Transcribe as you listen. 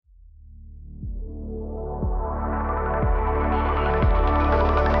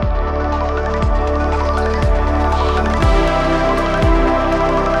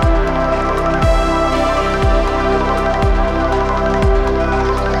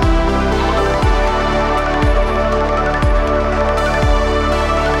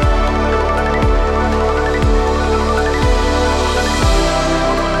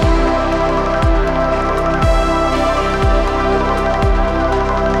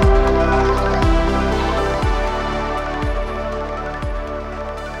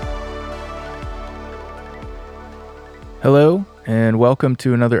Hello, and welcome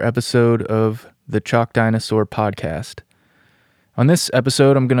to another episode of the Chalk Dinosaur podcast. On this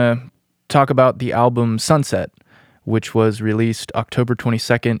episode, I'm going to talk about the album Sunset, which was released October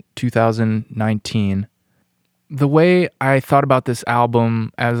 22nd, 2019. The way I thought about this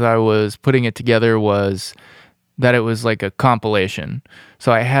album as I was putting it together was that it was like a compilation.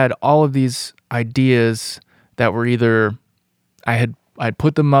 So I had all of these ideas that were either I'd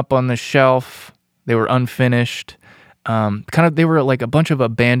put them up on the shelf, they were unfinished. They were like a bunch of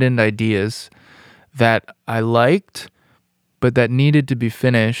abandoned ideas that I liked, but that needed to be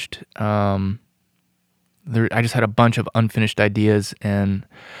finished. I just had a bunch of unfinished ideas, and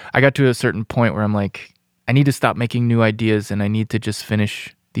I got to a certain point where I'm like, I need to stop making new ideas, and I need to just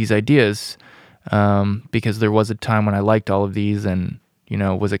finish these ideas, because there was a time when I liked all of these and,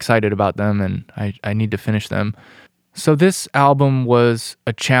 was excited about them, and I need to finish them. So this album was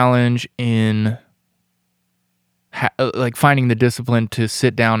a challenge in finding the discipline to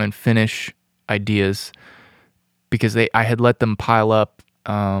sit down and finish ideas, because I had let them pile up,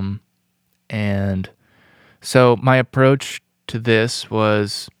 and so my approach to this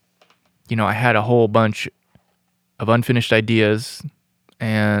was, I had a whole bunch of unfinished ideas,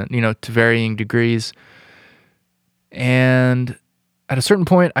 and to varying degrees, and at a certain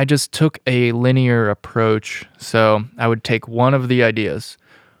point I just took a linear approach. So I would take one of the ideas,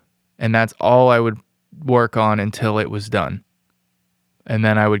 and that's all I would work on until it was done. And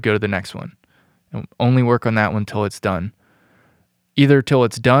then I would go to the next one and only work on that one till it's done. Either till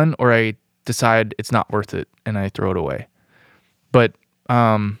it's done or I decide it's not worth it and I throw it away. But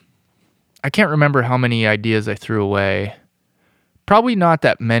I can't remember how many ideas I threw away. Probably not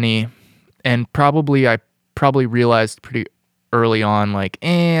that many. And I probably realized pretty early on, like,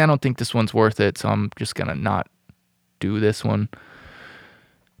 I don't think this one's worth it, so I'm just gonna not do this one.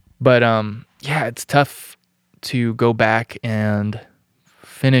 But yeah, it's tough to go back and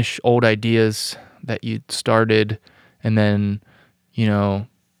finish old ideas that you started and then,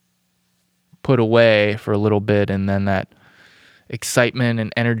 put away for a little bit, and then that excitement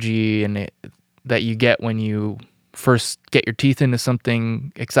and energy that you get when you first get your teeth into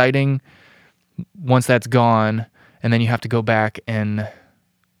something exciting, once that's gone, and then you have to go back and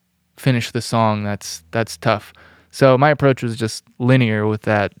finish the song, that's tough. So my approach was just linear with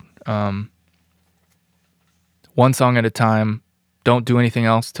that. One song at a time, don't do anything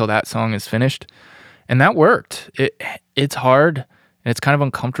else till that song is finished. And that worked. It's hard and it's kind of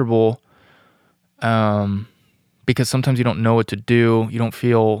uncomfortable, because sometimes you don't know what to do. You don't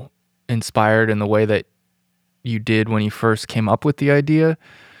feel inspired in the way that you did when you first came up with the idea.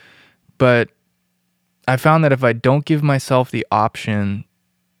 But I found that if I don't give myself the option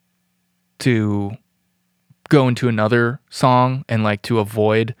to go into another song and to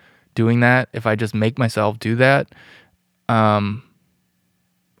avoid doing that, if I just make myself do that, a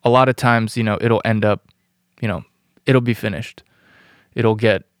lot of times, it'll end up, it'll be finished.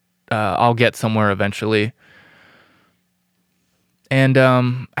 I'll get somewhere eventually. And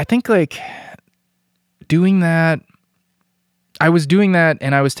I think doing that, I was doing that,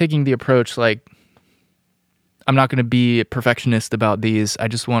 and I was taking the approach I'm not going to be a perfectionist about these. I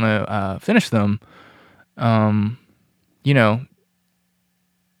just want to finish them.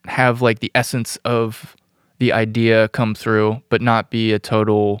 Have the essence of the idea come through, but not be a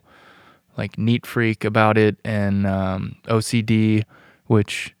total neat freak about it and OCD,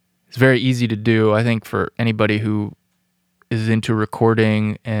 which is very easy to do, I think, for anybody who is into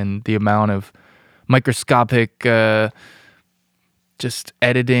recording and the amount of microscopic just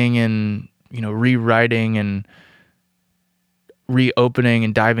editing and rewriting and reopening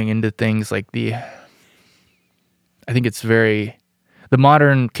and diving into things I think the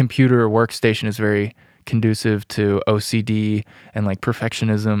modern computer workstation is very conducive to OCD and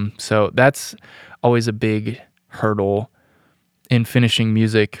perfectionism. So that's always a big hurdle in finishing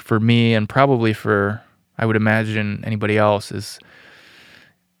music for me, and probably for, I would imagine, anybody else, is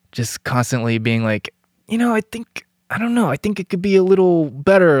just constantly being I think it could be a little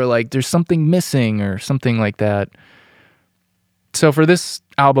better. There's something missing or something like that. So for this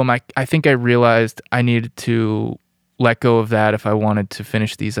album, I think I realized I needed to let go of that if I wanted to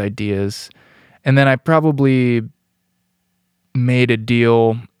finish these ideas. And then I probably made a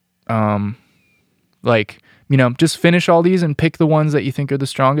deal, just finish all these and pick the ones that you think are the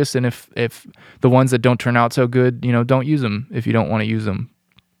strongest. And if the ones that don't turn out so good, don't use them if you don't want to use them.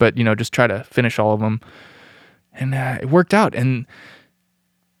 But, just try to finish all of them. And it worked out. And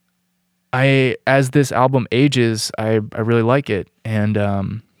as this album ages, I really like it. And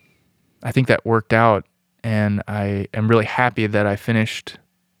I think that worked out. And I am really happy that I finished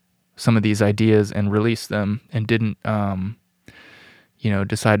some of these ideas and release them, and didn't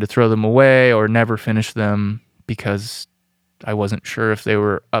decide to throw them away or never finish them because I wasn't sure if they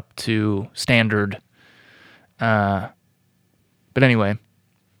were up to standard. But anyway,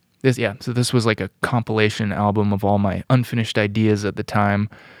 so this was like a compilation album of all my unfinished ideas at the time.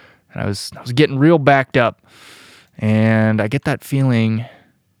 And I was getting real backed up. And I get that feeling,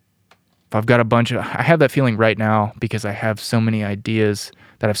 if I've got I have that feeling right now because I have so many ideas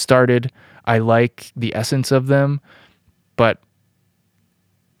that I've started. I like the essence of them, but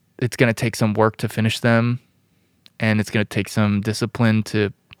it's going to take some work to finish them, and it's going to take some discipline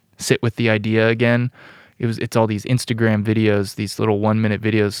to sit with the idea again. It's all these Instagram videos, these little 1-minute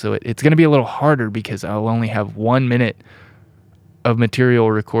videos, so it's going to be a little harder because I'll only have 1 minute of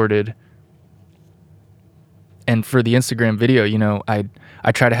material recorded. And for the Instagram video,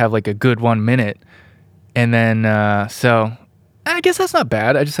 I try to have like a good 1 minute, and then so I guess that's not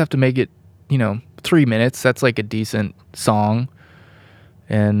bad. I just have to make it 3 minutes. That's like a decent song,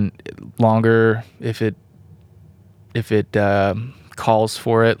 and longer if it calls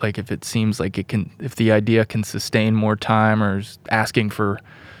for it, like if it seems like if the idea can sustain more time or is asking for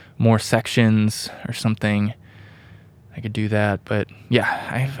more sections or something, I could do that. But yeah,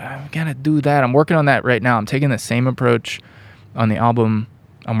 I've got to do that. I'm working on that right now. I'm taking the same approach on the album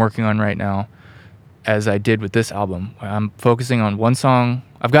I'm working on right now as I did with this album. I'm focusing on one song.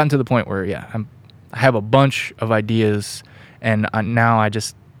 I've gotten to the point where I have a bunch of ideas, and now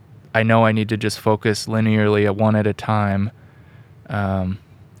I know I need to just focus linearly at one at a time, and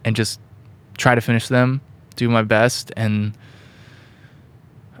just try to finish them, do my best, and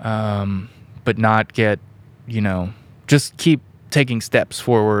but not get, just keep taking steps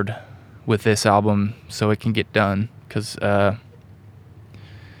forward with this album so it can get done. Because,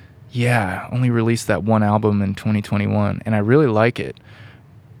 only released that one album in 2021, and I really like it,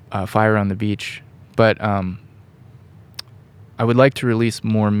 Fire on the Beach. But I would like to release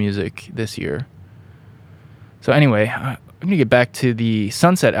more music this year. So anyway, I'm going to get back to the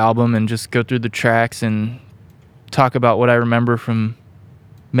Sunset album and just go through the tracks and talk about what I remember from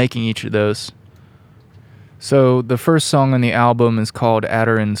making each of those. So the first song on the album is called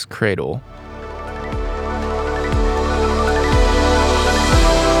Adarin's Cradle.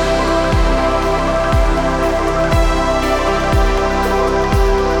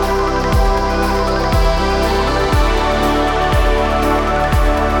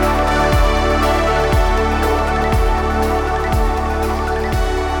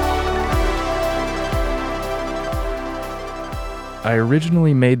 I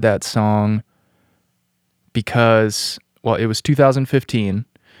originally made that song because, it was 2015,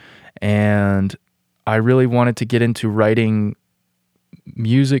 and I really wanted to get into writing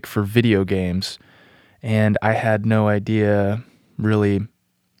music for video games, and I had no idea really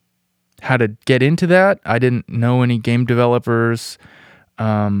how to get into that. I didn't know any game developers.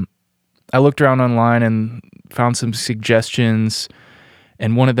 I looked around online and found some suggestions,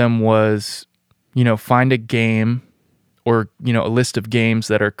 and one of them was, find a game or, a list of games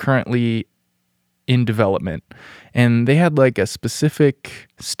that are currently in development. And they had like a specific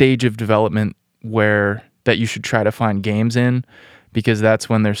stage of development that you should try to find games in, because that's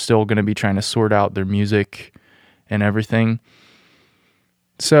when they're still going to be trying to sort out their music and everything.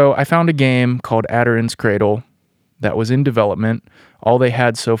 So I found a game called Adarin's Cradle that was in development. All they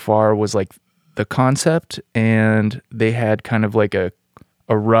had so far was like the concept, and they had kind of like a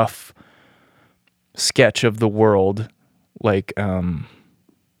rough sketch of the world. Like,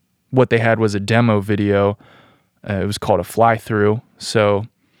 what they had was a demo video. It was called a fly-through. So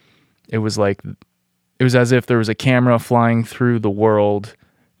it was as if there was a camera flying through the world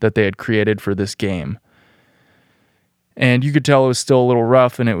that they had created for this game. And you could tell it was still a little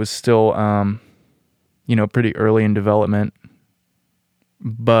rough, and it was still, pretty early in development.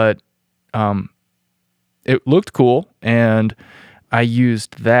 But it looked cool, and I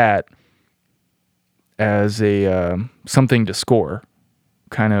used that as a something to score.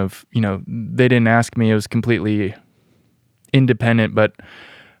 Kind of, they didn't ask me. It was completely independent, but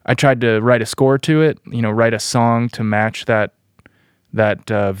I tried to write a score to it, write a song to match that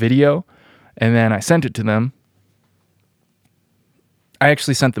video, and then I sent it to them. I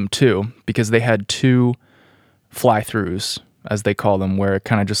actually sent them two, because they had two fly-throughs, as they call them, where it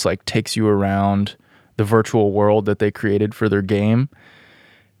kind of just like takes you around the virtual world that they created for their game.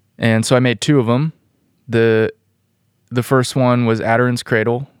 And so I made two of them. The first one was Adarin's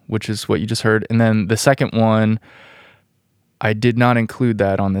Cradle, which is what you just heard. And then the second one, I did not include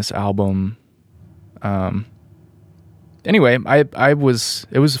that on this album. Anyway, it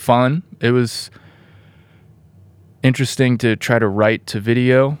was fun. It was interesting to try to write to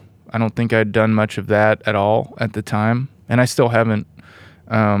video. I don't think I'd done much of that at all at the time, and I still haven't.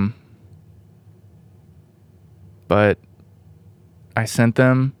 But I sent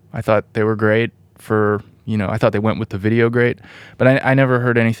them. I thought they were great I thought they went with the video great, but I never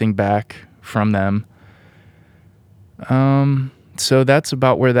heard anything back from them. So that's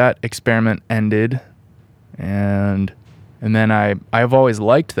about where that experiment ended. And then I've always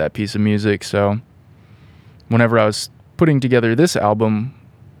liked that piece of music, so whenever I was putting together this album,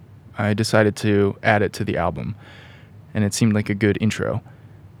 I decided to add it to the album, and it seemed like a good intro.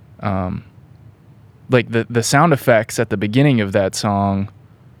 Like the sound effects at the beginning of that song,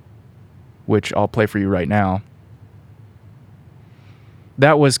 which I'll play for you right now,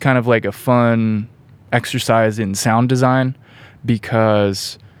 that was kind of like a fun exercise in sound design,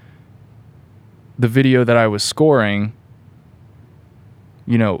 because the video that I was scoring,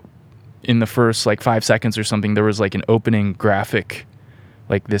 in the first like 5 seconds or something, there was like an opening graphic,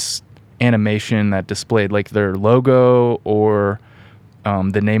 like this animation that displayed like their logo or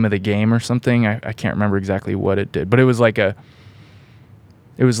the name of the game or something. I can't remember exactly what it did, but it was like an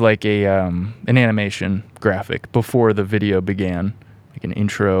animation graphic before the video began, like an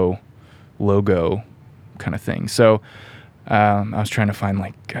intro logo kind of thing. So I was trying to find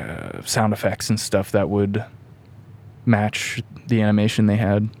like sound effects and stuff that would match the animation they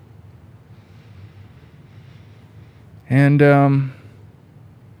had. And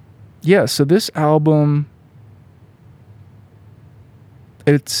so this album,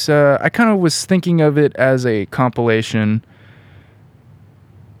 it's I kind of was thinking of it as a compilation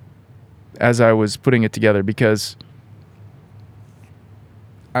as I was putting it together, because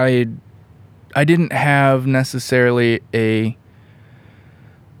I didn't have necessarily a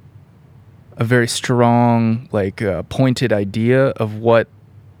very strong, like pointed idea of what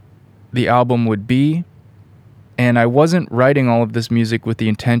the album would be. And I wasn't writing all of this music with the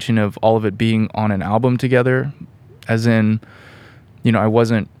intention of all of it being on an album together, as in, I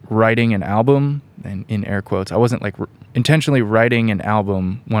wasn't writing an album, and in air quotes, I wasn't like intentionally writing an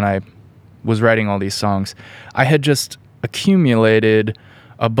album when I was writing all these songs. I had just accumulated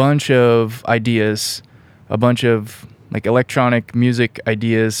a bunch of ideas, a bunch of like electronic music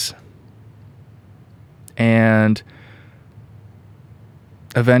ideas, and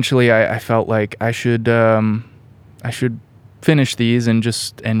eventually I felt like I should finish these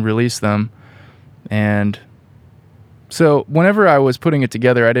and release them. And so whenever I was putting it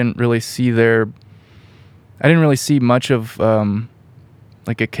together, I didn't really see much of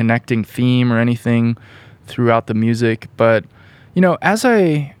like a connecting theme or anything throughout the music. But as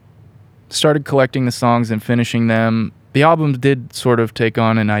I started collecting the songs and finishing them, the album did sort of take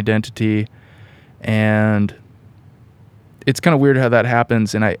on an identity, and it's kind of weird how that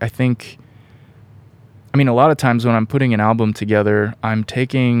happens. And I think, a lot of times when I'm putting an album together, I'm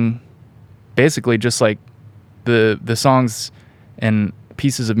taking basically just like the songs and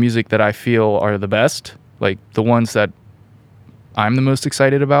pieces of music that I feel are the best, like the ones that I'm the most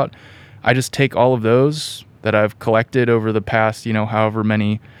excited about. I just take all of those that I've collected over the past, however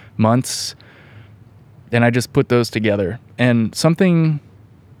many months, and I just put those together. And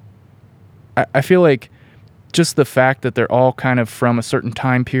I feel like just the fact that they're all kind of from a certain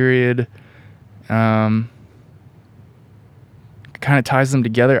time period kind of ties them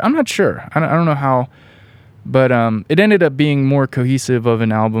together. I'm not sure. I don't know how, but it ended up being more cohesive of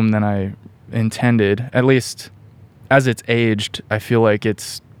an album than I intended. At least as it's aged, I feel like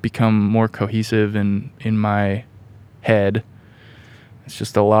it's become more cohesive in my head. It's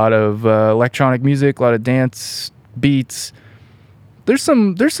just a lot of electronic music, a lot of dance beats. There's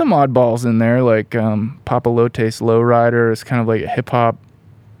some oddballs in there, like Papa Lote's Lowrider is kind of like a hip hop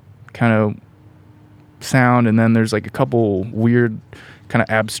kind of sound, and then there's like a couple weird kind of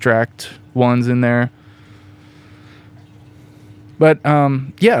abstract ones in there. But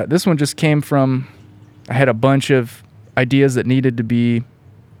this one just came from, I had a bunch of ideas that needed to be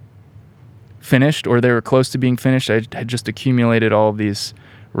finished, or they were close to being finished. I had just accumulated all of these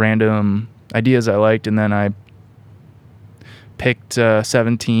random ideas I liked, and then I picked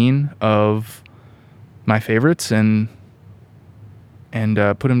 17 of my favorites and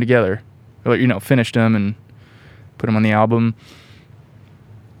put them together, or, finished them and put them on the album.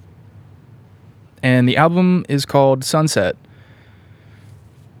 And the album is called Sunset.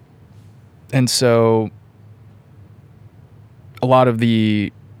 And so a lot of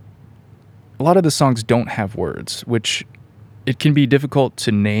the songs don't have words, which it can be difficult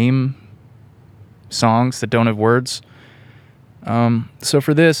to name songs that don't have words. So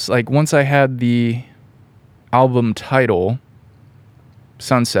for this, like, once I had the album title,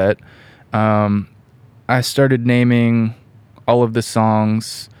 Sunset, I started naming all of the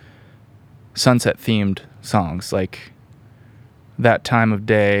songs sunset themed songs, like that time of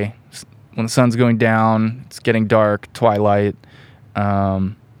day when the sun's going down, it's getting dark, twilight.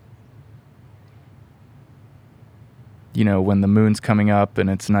 When the moon's coming up and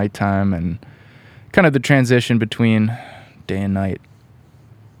it's nighttime, and kind of the transition between day and night.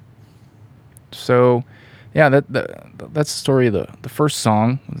 So, yeah, that's the story of the first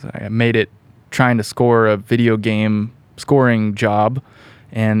song. I made it trying to score a video game scoring job,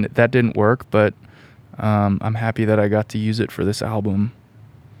 and that didn't work, but I'm happy that I got to use it for this album.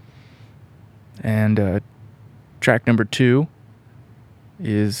 And track number 2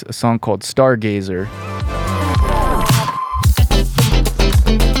 is a song called Stargazer.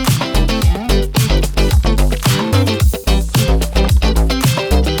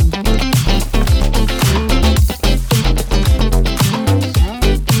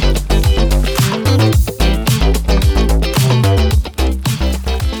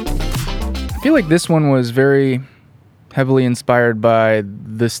 I feel like this one was very heavily inspired by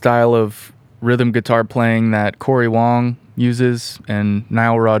the style of rhythm guitar playing that Corey Wong uses, and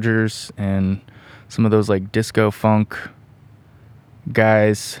Nile Rodgers, and some of those like disco funk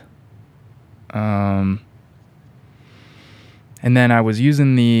guys. And then I was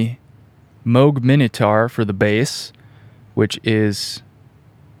using the Moog Minotaur for the bass, which it's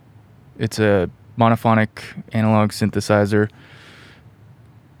a monophonic analog synthesizer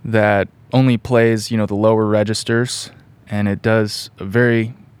that only plays, the lower registers, and it does a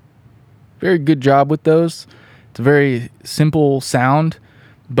very, very good job with those. It's a very simple sound,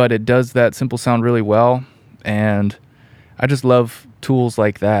 but it does that simple sound really well, and I just love tools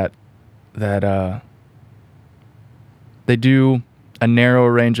like that they do a narrow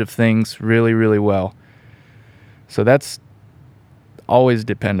range of things really, really well. So that's always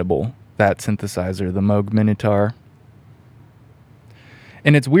dependable, that synthesizer, the Moog Minotaur.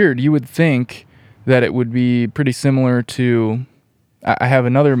 And it's weird, you would think that it would be pretty similar to, I have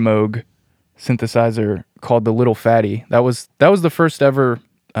another Moog synthesizer called the Little Fatty. That was the first ever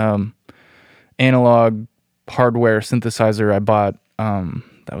analog hardware synthesizer I bought.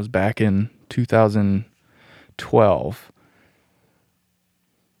 That was back in 2012.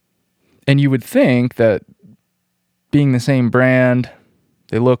 And you would think that being the same brand,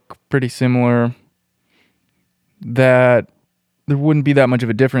 they look pretty similar, that there wouldn't be that much of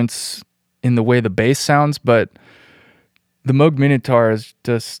a difference in the way the bass sounds, but the Moog Minotaur is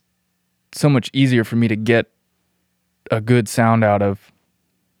just so much easier for me to get a good sound out of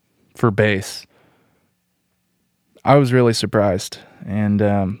for bass. I was really surprised,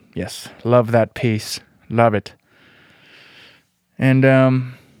 and yes, love that piece, love it. And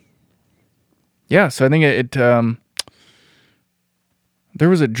yeah, so I think it there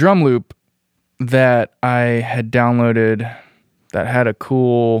was a drum loop that I had downloaded that had a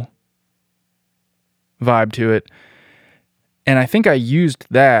cool vibe to it, and I think I used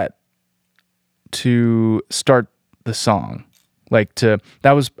that to start the song. I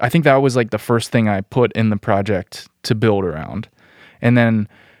think that was like the first thing I put in the project to build around. And then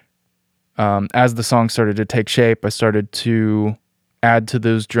as the song started to take shape, I started to add to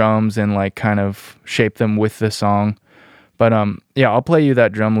those drums and like kind of shape them with the song. But yeah, I'll play you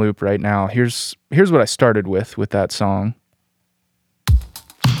that drum loop right now. Here's what I started with that song.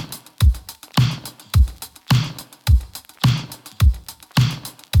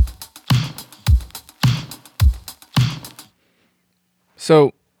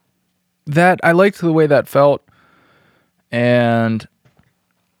 So that I liked the way that felt, and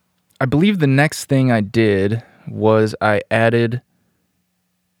I believe the next thing I did was I added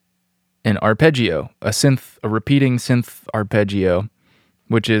an arpeggio, a repeating synth arpeggio,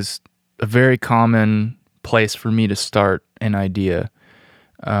 which is a very common place for me to start an idea.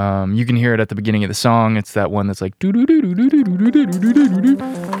 You can hear it at the beginning of the song. It's that one that's like do do do do do do do do do do.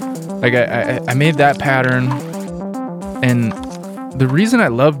 Like I made that pattern, and the reason I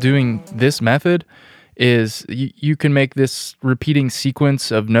love doing this method is you can make this repeating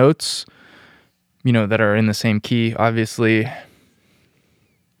sequence of notes, that are in the same key, obviously,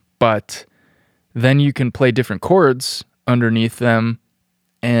 but then you can play different chords underneath them,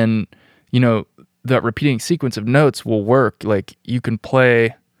 and, that repeating sequence of notes will work. Like, you can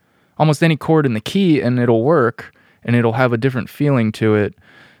play almost any chord in the key and it'll work, and it'll have a different feeling to it.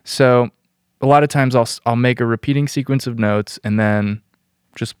 So a lot of times I'll make a repeating sequence of notes and then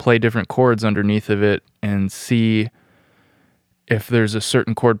just play different chords underneath of it and see if there's a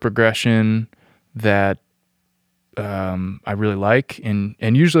certain chord progression that I really like. And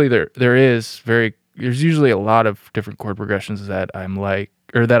usually there's usually a lot of different chord progressions that I like,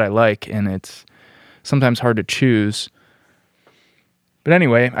 and it's sometimes hard to choose. But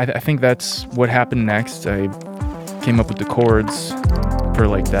anyway, I think that's what happened next. I came up with the chords for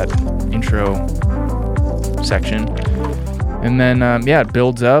like that intro section. And then, it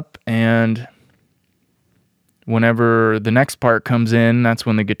builds up, and whenever the next part comes in, that's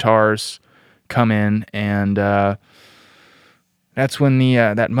when the guitars come in, and that's when the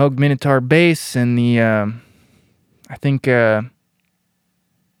that Moog Minotaur bass and the I think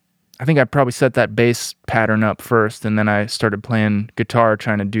I probably set that bass pattern up first, and then I started playing guitar,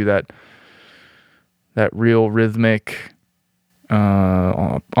 trying to do that real rhythmic,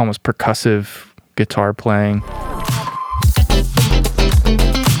 almost percussive guitar playing.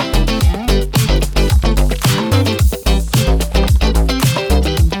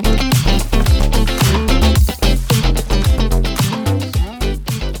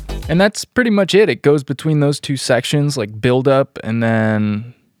 And that's pretty much it. It goes between those two sections, like build up and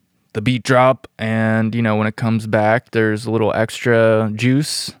then the beat drop. And, when it comes back, there's a little extra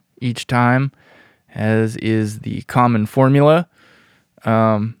juice each time, as is the common formula.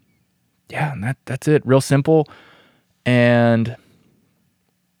 And that's it. Real simple. And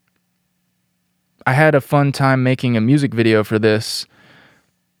I had a fun time making a music video for this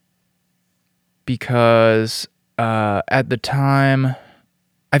because at the time,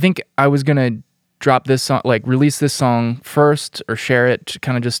 I think I was going to drop this song, like release this song first or share it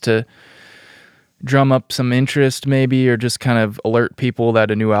kind of just to drum up some interest maybe, or just kind of alert people that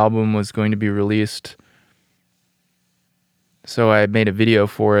a new album was going to be released. So I made a video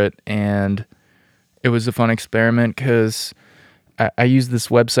for it, and it was a fun experiment because I used this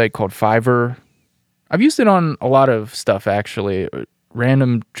website called Fiverr. I've used it on a lot of stuff, actually.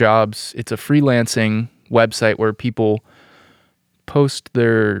 Random jobs. It's a freelancing website where people post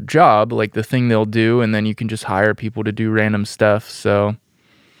their job, like the thing they'll do, and then you can just hire people to do random stuff. So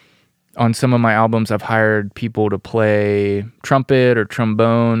on some of my albums, I've hired people to play trumpet or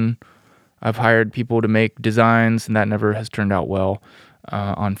trombone. I've hired people to make designs, and that never has turned out well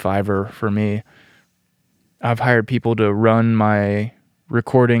on Fiverr for me. I've hired people to run my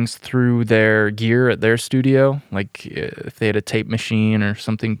recordings through their gear at their studio, like if they had a tape machine or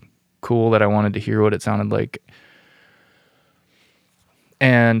something cool that I wanted to hear what it sounded like.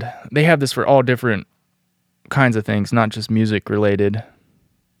 And they have this for all different kinds of things, not just music related.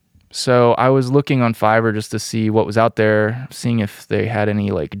 So I was looking on Fiverr just to see what was out there, seeing if they had any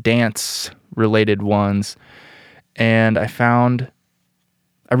like dance related ones. And I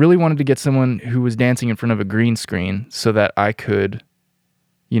really wanted to get someone who was dancing in front of a green screen so that I could,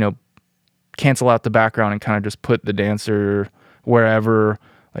 cancel out the background and kind of just put the dancer wherever.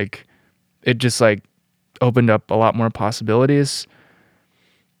 Like, it just like opened up a lot more possibilities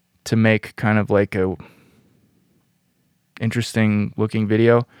to make kind of like a interesting looking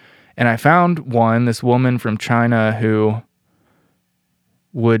video. And I found this woman from China who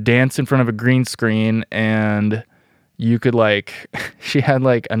would dance in front of a green screen, and you could she had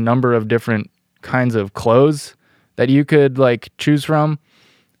like a number of different kinds of clothes that you could like choose from.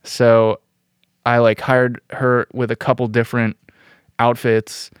 So I hired her with a couple different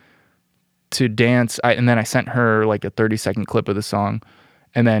outfits to dance. And then I sent her like a 30-second clip of the song.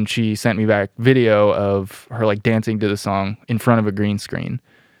 And then she sent me back video of her dancing to the song in front of a green screen.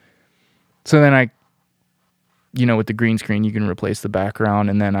 So then with the green screen, you can replace the background.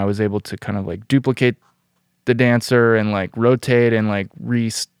 And then I was able to kind of duplicate the dancer and rotate and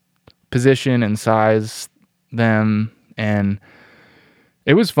reposition and size them. And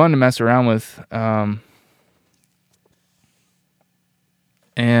it was fun to mess around with.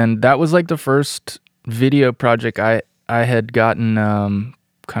 And that was the first video project I had gotten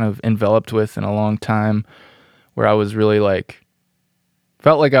kind of enveloped with in a long time, where I was really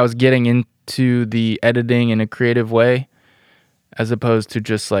felt like I was getting into the editing in a creative way, as opposed to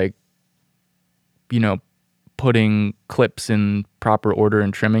just putting clips in proper order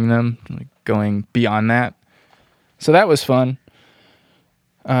and trimming them, going beyond that. So that was fun.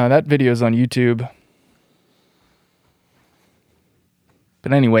 That video is on YouTube.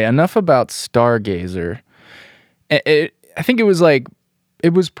 But anyway, enough about Stargazer. I think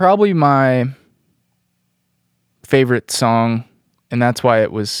it was probably my favorite song, and that's why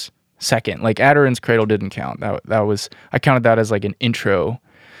it was second. Adarin's Cradle didn't count. That was, I counted that as an intro,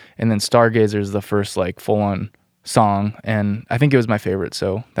 and then Stargazer is the first full-on song, and I think it was my favorite,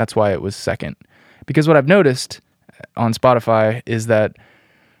 so that's why it was second. Because what I've noticed on Spotify is that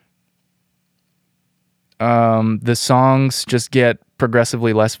the songs just get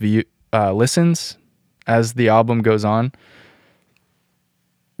progressively less listens as the album goes on.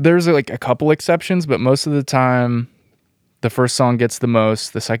 There's a couple exceptions, but most of the time the first song gets the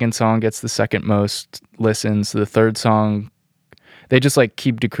most, the second song gets the second most listens, the third song they just like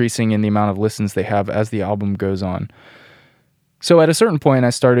keep decreasing in the amount of listens they have as the album goes on. So at a certain point, I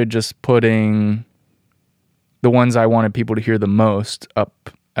started just putting the ones I wanted people to hear the most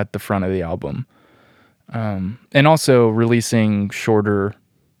up at the front of the album. And also releasing shorter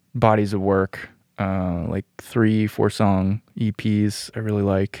bodies of work, like 3-4 song EPs I really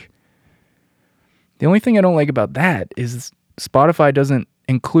like. The only thing I don't like about that is Spotify doesn't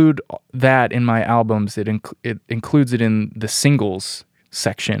include that in my albums. It includes it in the singles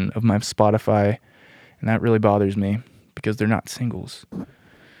section of my Spotify, and that really bothers me because they're not singles.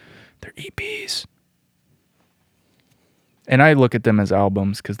 They're EPs. And I look at them as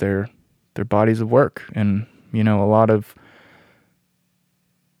albums because they're bodies of work. And, you know, a lot of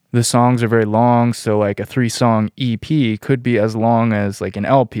the songs are very long, so like a 3-song EP could be as long as like an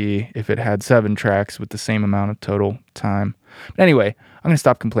LP if it had 7 tracks with the same amount of total time. But anyway, I'm going to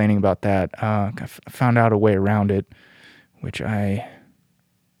stop complaining about that. I found out a way around it, which I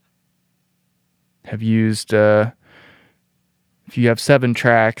have used. If you have 7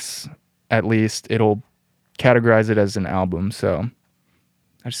 tracks, at least, it'll categorize it as an album. So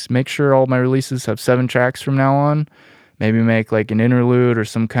I just make sure all my releases have 7 tracks from now on. Maybe make like an interlude or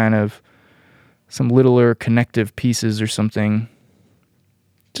some littler connective pieces or something,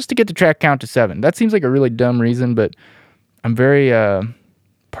 just to get the track count to 7. That seems like a really dumb reason, but I'm very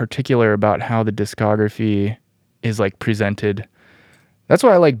particular about how the discography is like presented. That's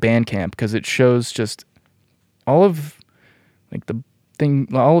why I like Bandcamp, because it shows just all of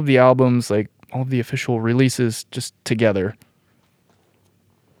the albums, like all of the official releases just together.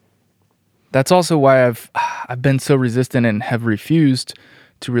 That's also why I've been so resistant and have refused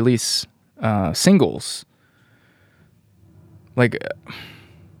to release singles. Like,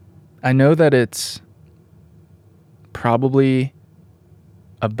 I know that it's probably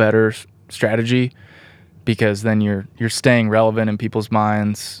a better strategy because then you're staying relevant in people's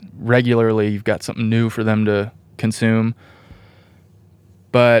minds regularly. You've got something new for them to consume.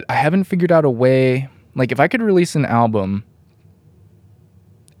 But I haven't figured out a way, like if I could release an album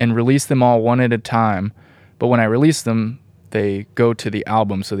and release them all one at a time, but when I release them, they go to the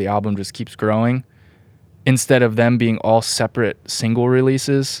album, so the album just keeps growing, instead of them being all separate single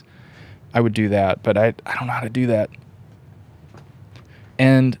releases, I would do that, but I don't know how to do that.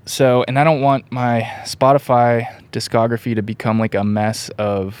 And I don't want my Spotify discography to become like a mess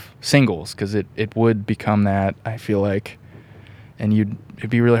of singles, because it would become that, I feel like. And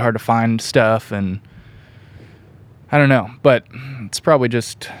it'd be really hard to find stuff, and I don't know, but it's probably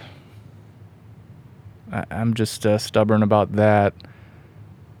just, I'm just stubborn about that.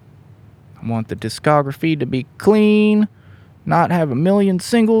 I want the discography to be clean, not have a million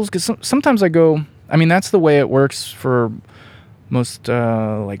singles, because sometimes that's the way it works for most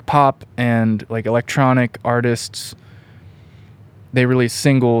like pop and like electronic artists. They release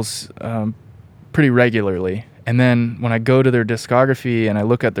singles pretty regularly, and then when I go to their discography and I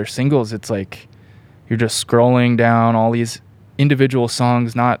look at their singles, it's like you're just scrolling down all these individual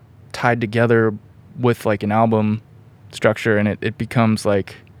songs not tied together with like an album structure, and it becomes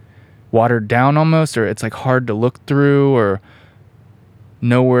like watered down almost, or it's like hard to look through, or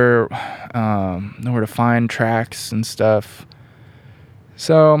nowhere to find tracks and stuff.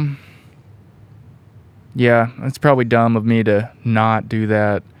 So yeah, it's probably dumb of me to not do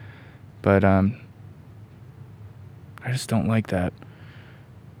that, but I just don't like that,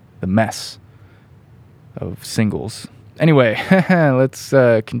 the mess of singles. Anyway, let's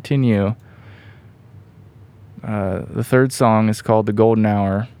continue. The third song is called The Golden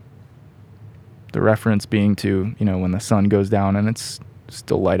Hour. The reference being to, when the sun goes down and it's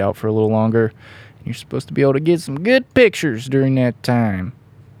still light out for a little longer. And you're supposed to be able to get some good pictures during that time.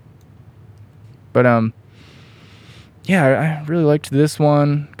 But, I really liked this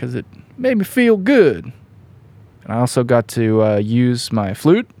one because it made me feel good. And I also got to use my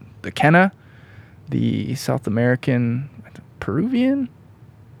flute, the quena, the South American, the Peruvian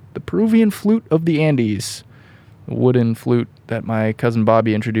flute of the Andes, a wooden flute that my cousin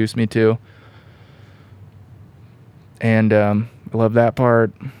Bobby introduced me to. And I love that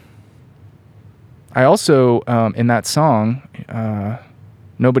part. I also, in that song,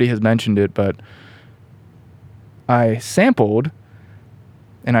 nobody has mentioned it, but I sampled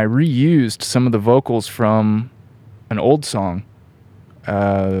and I reused some of the vocals from an old song.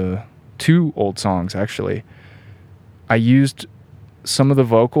 2 old songs, actually. I used some of the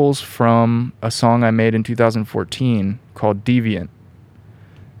vocals from a song I made in 2014 called Deviant.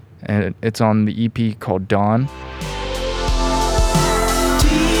 And it's on the EP called Dawn.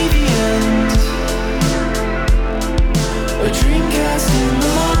 A dream cast in the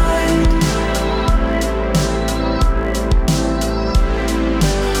mind.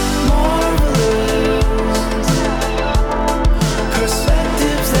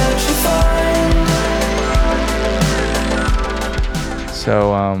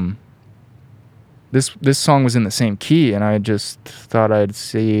 So this song was in the same key, and I just thought I'd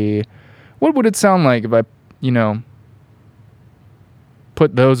see what would it sound like if I,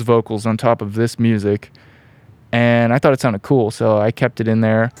 put those vocals on top of this music, and I thought it sounded cool, so I kept it in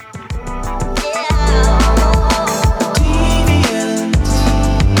there.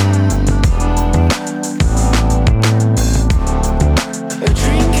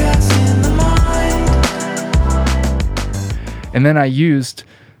 And then I used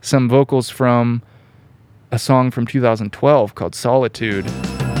some vocals from a song from 2012 called Solitude.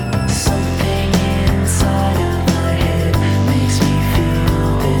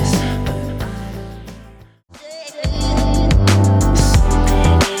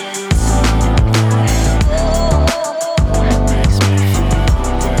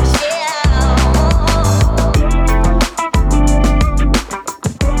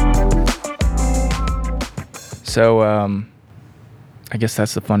 So, I guess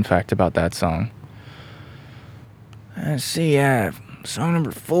that's the fun fact about that song. Let's see, song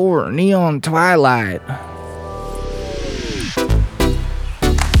number 4, Neon Twilight.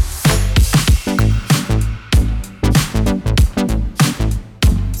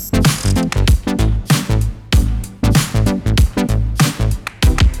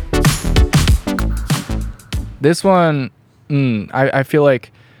 This one, I feel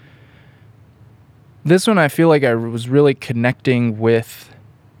like this one, I feel like I was really connecting with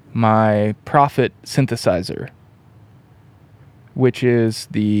my Prophet synthesizer, which is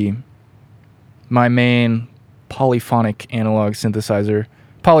my main polyphonic analog synthesizer.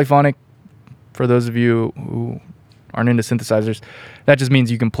 Polyphonic, for those of you who aren't into synthesizers, that just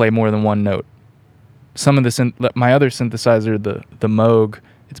means you can play more than one note. Some of my other synthesizer, the Moog,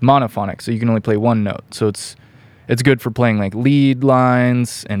 it's monophonic, so you can only play one note. So it's good for playing like lead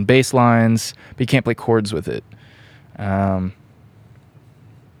lines and bass lines, but you can't play chords with it. And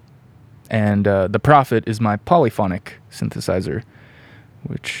the Prophet is my polyphonic synthesizer,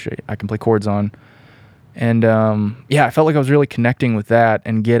 which I can play chords on. And I felt like I was really connecting with that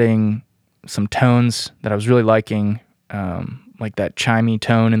and getting some tones that I was really liking, like that chimey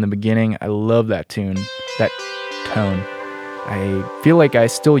tone in the beginning. I love that tone. I feel like I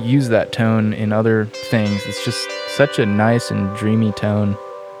still use that tone in other things. It's just such a nice and dreamy tone.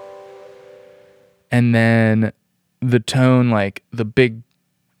 And then the tone, like the big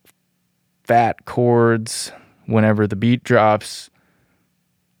fat chords whenever the beat drops,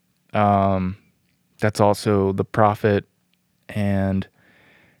 that's also the Prophet. And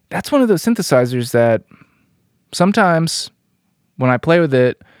that's one of those synthesizers that sometimes when I play with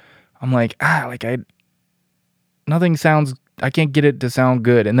it, I'm like, I can't get it to sound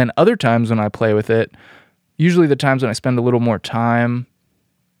good. And then other times when I play with it, usually the times when I spend a little more time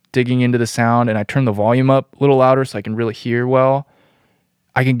digging into the sound and I turn the volume up a little louder so I can really hear well,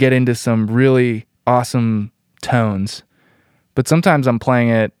 I can get into some really awesome tones. But sometimes I'm playing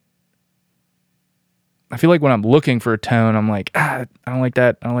it, I feel like when I'm looking for a tone, I'm like, I don't like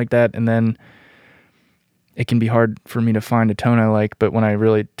that, and then it can be hard for me to find a tone I like. But when I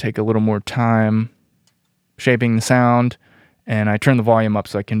really take a little more time shaping the sound and I turn the volume up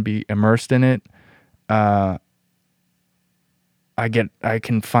so I can be immersed in it, I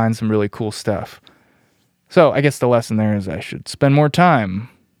can find some really cool stuff. So I guess the lesson there is I should spend more time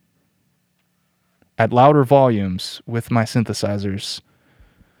at louder volumes with my synthesizers.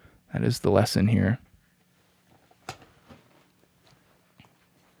 That is the lesson here.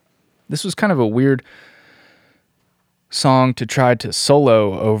 This was kind of a weird song to try to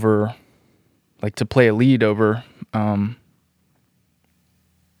solo over, like to play a lead over,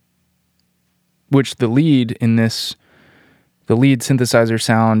 which the lead synthesizer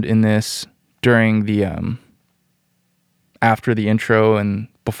sound in this during the after the intro and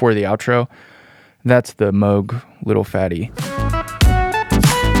before the outro, that's the Moog Little Fatty.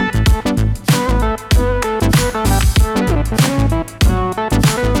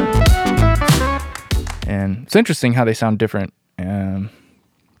 And it's interesting how they sound different.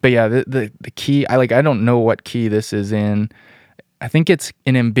 But yeah, the key, I don't know what key this is in. I think it's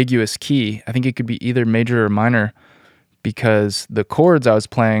an ambiguous key. I think it could be either major or minor, because the chords I was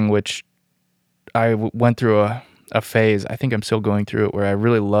playing, which I went through a phase, I think I'm still going through it, where I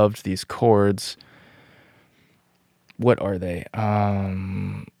really loved these chords. What are they?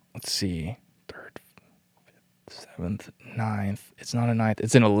 Let's see. 3rd, 5th, 7th, 9th. It's not a 9th.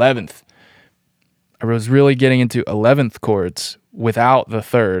 It's an 11th. I was really getting into 11th chords without the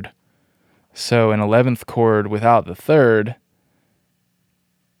 3rd. So an 11th chord without the 3rd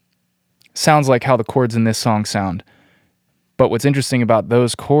sounds like how the chords in this song sound. But what's interesting about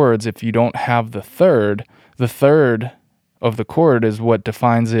those chords, if you don't have the 3rd of the chord is what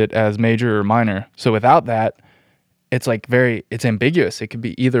defines it as major or minor. So without that, it's like it's ambiguous. It could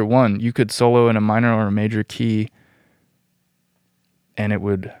be either one. You could solo in a minor or a major key and it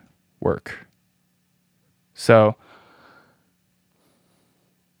would work. So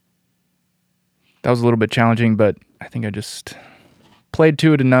that was a little bit challenging, but I think I just played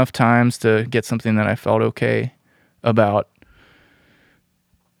to it enough times to get something that I felt okay about.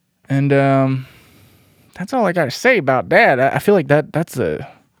 And that's all I got to say about that. I feel like that's the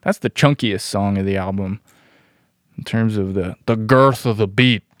chunkiest song of the album in terms of the girth of the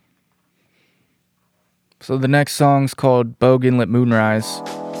beat. So the next song's called Bogue Inlet Moonrise.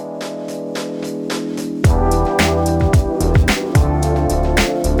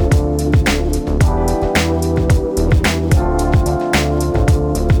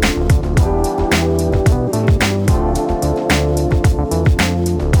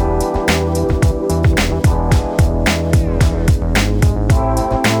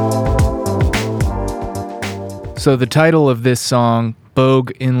 So the title of this song,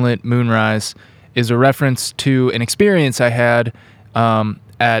 Bogue Inlet Moonrise, is a reference to an experience I had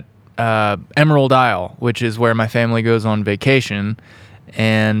at Emerald Isle, which is where my family goes on vacation,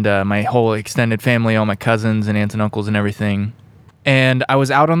 and my whole extended family, all my cousins and aunts and uncles and everything. And I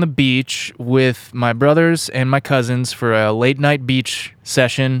was out on the beach with my brothers and my cousins for a late night beach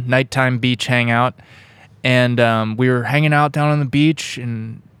session, nighttime beach hangout. And we were hanging out down on the beach,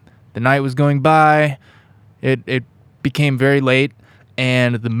 and the night was going by. It became very late,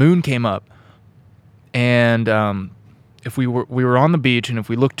 and the moon came up. And if we were on the beach, and if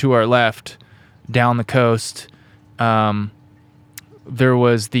we looked to our left down the coast, there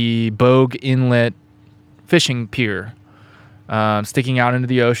was the Bogue Inlet fishing pier sticking out into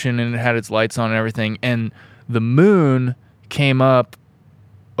the ocean, and it had its lights on and everything. And the moon came up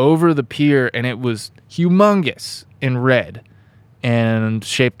over the pier, and it was humongous in red and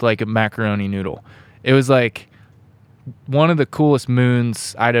shaped like a macaroni noodle. It was like one of the coolest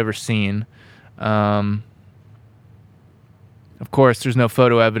moons I'd ever seen. Of course, there's no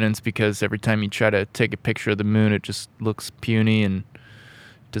photo evidence because every time you try to take a picture of the moon, it just looks puny and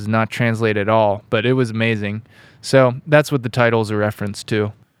does not translate at all. But it was amazing. So that's what the title's a reference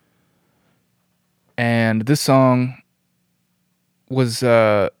to. And this song was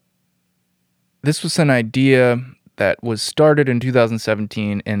this was an idea that was started in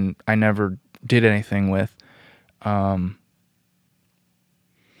 2017, and I never did anything with. It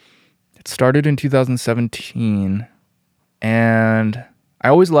started in 2017, and I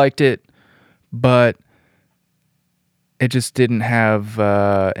always liked it, but it just didn't have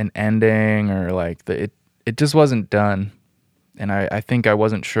an ending, or like it just wasn't done. And I think I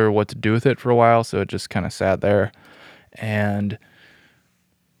wasn't sure what to do with it for a while, so it just kind of sat there. And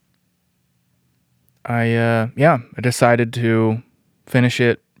I decided to finish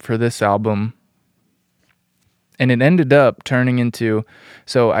it for this album. And it ended up turning into,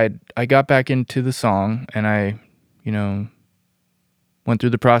 so I got back into the song, and I, went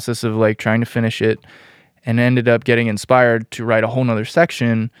through the process of like trying to finish it, and ended up getting inspired to write a whole nother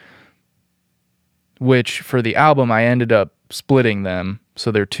section, which for the album I ended up splitting them,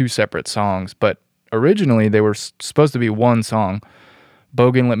 so they're two separate songs. But originally they were supposed to be one song,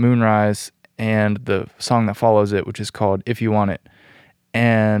 Bogue Inlet Moonrise, and the song that follows it, which is called If You Want It.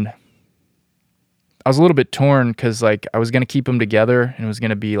 And I was a little bit torn because like I was going to keep them together, and it was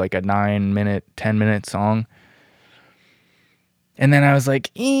going to be like a 9-minute, 10-minute song. And then I was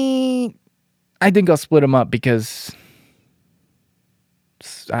like, I think I'll split them up because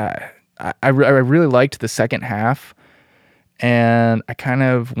I really liked the second half, and I kind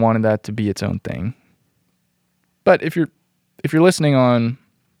of wanted that to be its own thing. But if you're listening on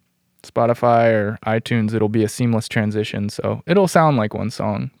Spotify or iTunes, it'll be a seamless transition, so it'll sound like one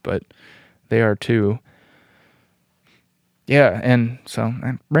song, but they are two. Yeah, and so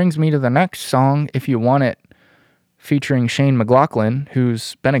that brings me to the next song, If You Want It, featuring Shane McLaughlin,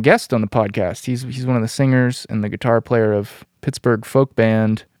 who's been a guest on the podcast. He's one of the singers and the guitar player of Pittsburgh folk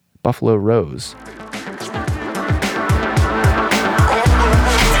band Buffalo Rose.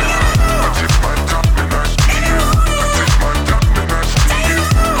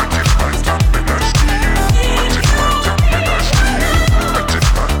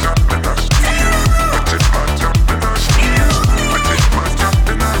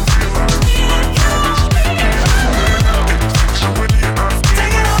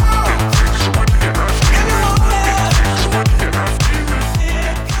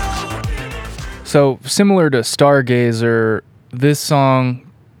 So similar to Stargazer, this song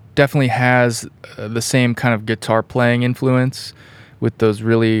definitely has the same kind of guitar playing influence with those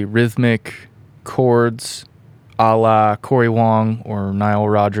really rhythmic chords a la Corey Wong or Nile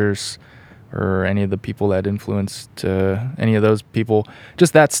Rodgers or any of the people that influenced any of those people.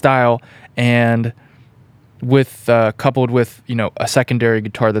 Just that style, and with coupled with a secondary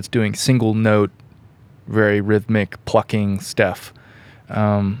guitar that's doing single note, very rhythmic plucking stuff.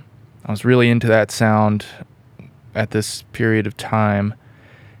 I was really into that sound at this period of time,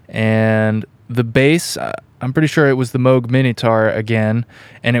 and the bass, I'm pretty sure it was the Moog Minitar again,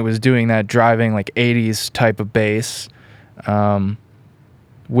 and it was doing that driving like 80s type of bass,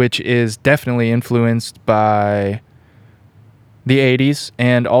 which is definitely influenced by the 80s.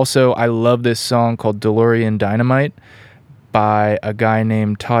 And also I love this song called DeLorean Dynamite by a guy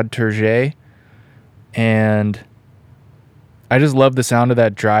named Todd Terje, and I just love the sound of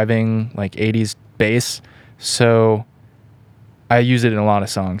that driving like 80s bass, so I use it in a lot of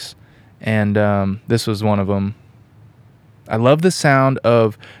songs, and this was one of them. I love the sound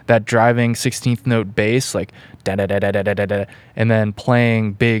of that driving 16th note bass, like da da da da da da da, and then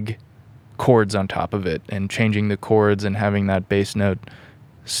playing big chords on top of it and changing the chords and having that bass note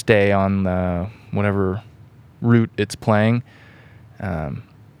stay on the whatever root it's playing.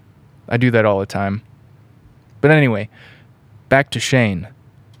 I do that all the time. But anyway, back to Shane,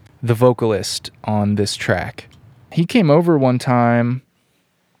 the vocalist on this track. He came over one time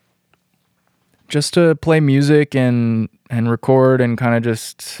just to play music and record, and kind of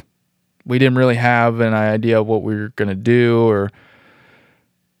just, we didn't really have an idea of what we were going to do or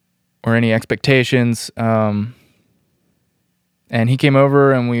any expectations. And he came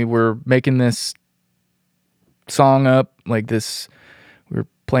over and we were making this song up, like this, we were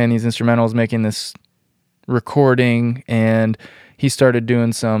playing these instrumentals, making recording, and he started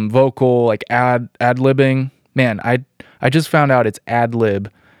doing some vocal like ad-libbing. Man, I just found out it's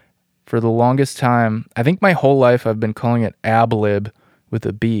ad-lib. For the longest time, I think my whole life I've been calling it ab-lib with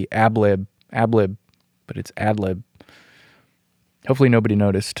a B, ab-lib, but it's ad-lib. Hopefully nobody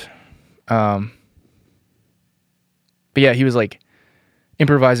noticed. But yeah, he was like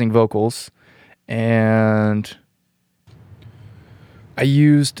improvising vocals, and I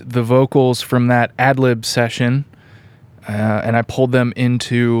used the vocals from that ad-lib session, and I pulled them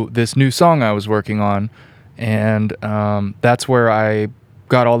into this new song I was working on, and that's where I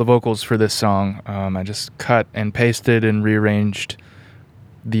got all the vocals for this song. I just cut and pasted and rearranged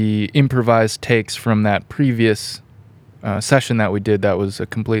the improvised takes from that previous session that we did that was a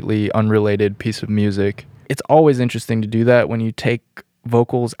completely unrelated piece of music. It's always interesting to do that when you take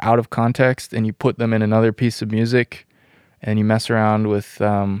vocals out of context and you put them in another piece of music and you mess around with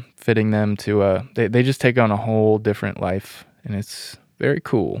fitting them to they just take on a whole different life, and it's very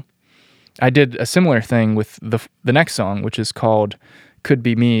cool. I did a similar thing with the next song, which is called Could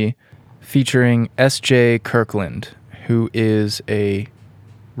Be Me, featuring S.J. Kirkland, who is a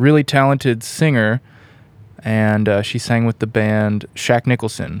really talented singer, and she sang with the band Shaq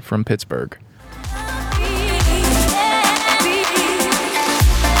Nicholson from Pittsburgh.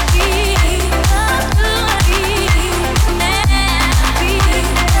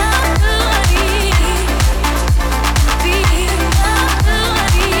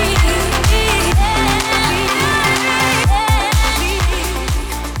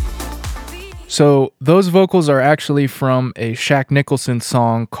 So those vocals are actually from a Shaq Nicholson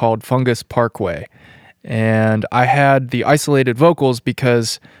song called Fungus Parkway. And I had the isolated vocals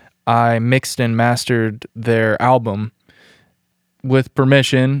because I mixed and mastered their album. With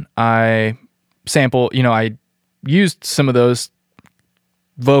permission, I I used some of those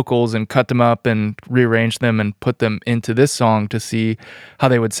vocals and cut them up and rearranged them and put them into this song to see how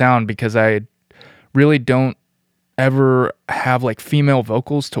they would sound, because I really don't ever have like female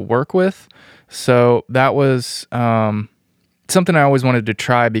vocals to work with. So that was something I always wanted to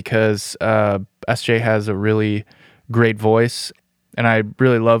try, because SJ has a really great voice, and I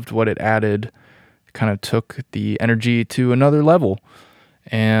really loved what it added. It kind of took the energy to another level.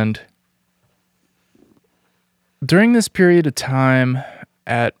 And during this period of time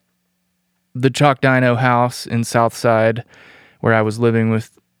at the Chalk Dino house in Southside, where I was living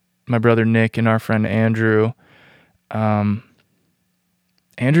with my brother Nick and our friend Andrew,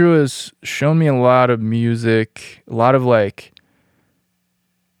 Andrew has shown me a lot of music, a lot of like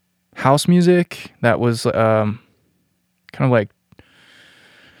house music that was kind of like,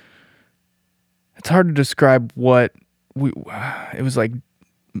 it's hard to describe what it was like,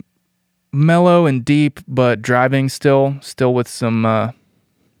 mellow and deep, but driving still with some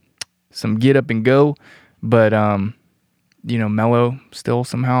get up and go, but mellow still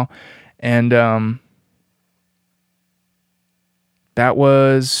somehow. And that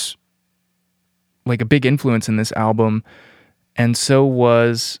was like a big influence in this album, and so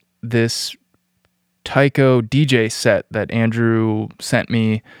was this Tycho DJ set that Andrew sent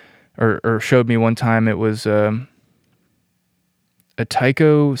me or showed me one time. It was a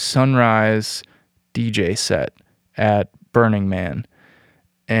Tycho Sunrise DJ set at Burning Man.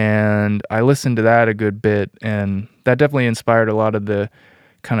 And I listened to that a good bit, and that definitely inspired a lot of the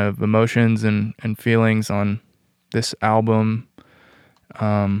kind of emotions and feelings on this album.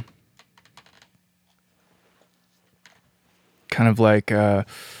 Kind of like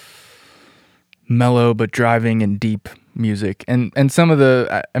mellow but driving and deep music. And some of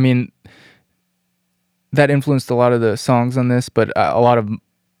the, I mean, that influenced a lot of the songs on this, but a lot of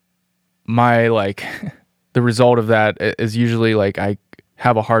my, like, the result of that is usually, like, I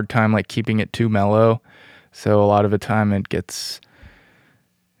have a hard time, like, keeping it too mellow. So a lot of the time it gets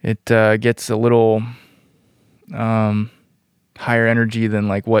a little higher energy than,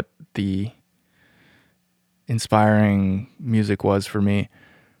 like, what the inspiring music was for me.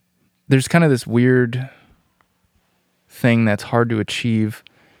 There's kind of this weird thing that's hard to achieve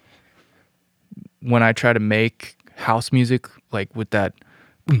when I try to make house music, like with that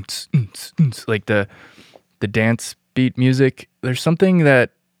like the dance beat music. There's something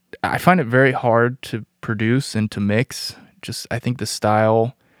that I find it very hard to produce and to mix. Just, I think the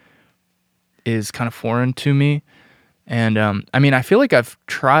style is kind of foreign to me. And I mean, I feel like I've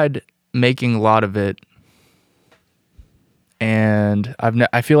tried making a lot of it, and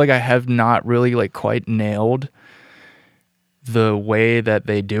I feel like I have not really, like, quite nailed the way that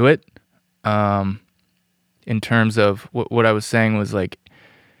they do it. In terms of what I was saying was, like,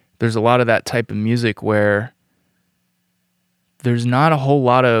 there's a lot of that type of music where there's not a whole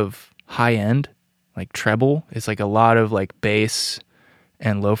lot of high end, like treble. It's like a lot of, like, bass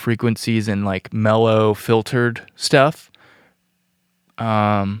and low frequencies and, like, mellow filtered stuff.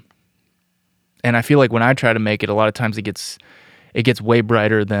 And I feel like when I try to make it, a lot of times it gets way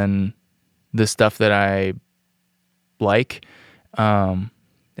brighter than the stuff that I like.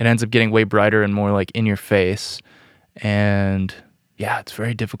 It ends up getting way brighter and more, like, in your face. And yeah, it's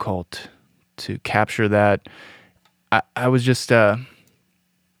very difficult to capture that. I was just, I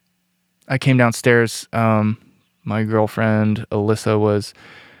came downstairs. My girlfriend, Alyssa, was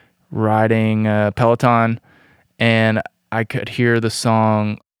riding a Peloton, and I could hear the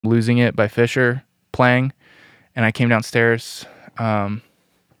song Losing It by Fisher playing. And I came downstairs to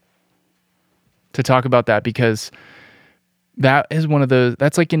talk about that, because that is one of those,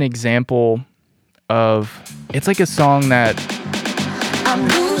 that's like an example of, it's like a song that I'm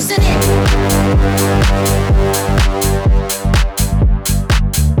losing it.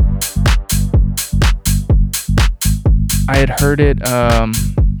 I had heard it, I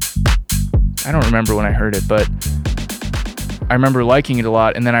don't remember when I heard it, but I remember liking it a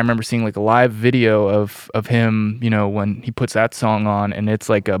lot. And then I remember seeing, like, a live video of him, you know, when he puts that song on, and it's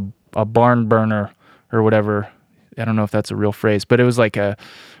like a barn burner or whatever. I don't know if that's a real phrase, but it was like a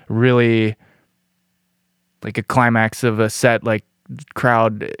really, like, a climax of a set. Like,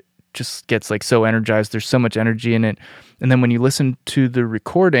 crowd just gets, like, so energized. There's so much energy in it. And then when you listen to the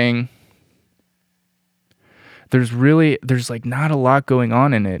recording, there's like not a lot going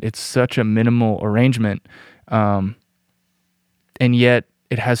on in it. It's such a minimal arrangement. And yet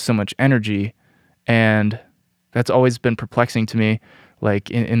it has so much energy. And that's always been perplexing to me. Like,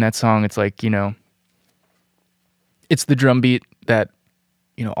 in that song, it's like, you know, it's the drum beat that,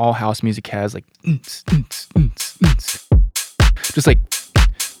 you know, all house music has, like, just like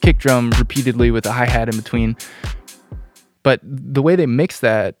kick drum repeatedly with a hi-hat in between. But the way they mix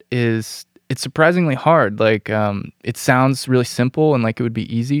that is, it's surprisingly hard. Like, it sounds really simple and like it would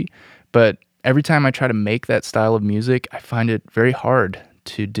be easy, but every time I try to make that style of music, I find it very hard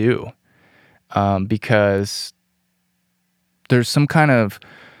to do, because there's some kind of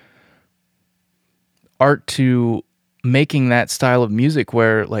art to making that style of music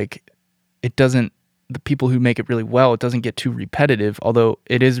where, like, it doesn't, the people who make it really well, it doesn't get too repetitive, although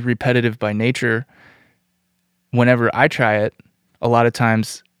it is repetitive by nature. Whenever I try it, a lot of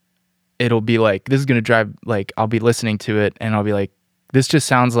times it'll be like, this is going to drive, like, I'll be listening to it and I'll be like, this just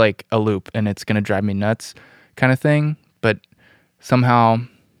sounds like a loop and it's going to drive me nuts, kind of thing. But somehow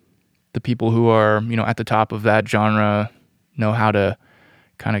the people who are, you know, at the top of that genre know how to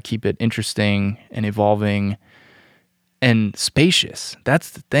kind of keep it interesting and evolving and spacious.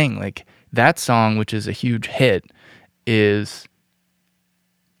 That's the thing. Like, that song, which is a huge hit, it's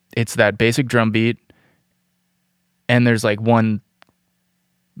that basic drum beat, and there's, like, one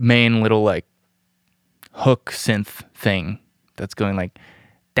main little, like, hook synth thing that's going like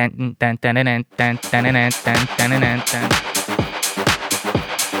dun dun dun dun dun dun dun dun dun dun dun.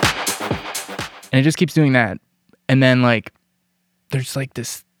 And it just keeps doing that. And then, like, there's, like,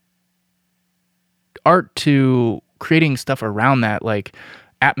 this art to creating stuff around that, like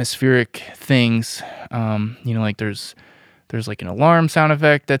atmospheric things. Like there's like an alarm sound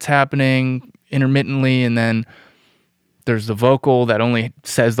effect that's happening intermittently, and then there's the vocal that only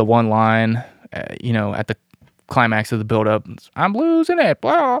says the one line, at the climax of the build-up. I'm losing it,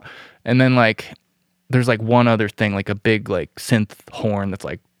 blah. And then like there's like one other thing, like a big like synth horn that's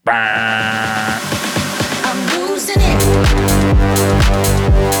like, bah. I'm losing it.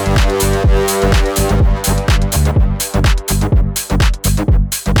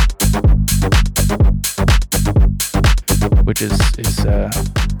 Which is I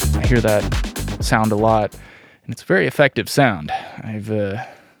hear that sound a lot, and it's a very effective sound. I've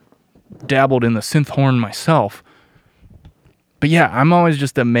dabbled in the synth horn myself. But yeah, I'm always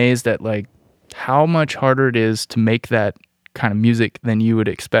just amazed at like how much harder it is to make that kind of music than you would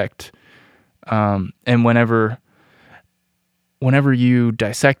expect. And whenever you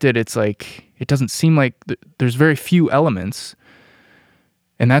dissect it, it's like it doesn't seem like there's very few elements,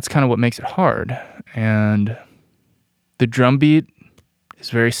 and that's kind of what makes it hard. And the drum beat is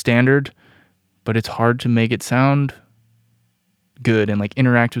very standard, but it's hard to make it sound good and like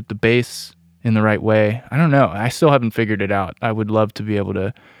interact with the bass in the right way. I don't know. I still haven't figured it out. I would love to be able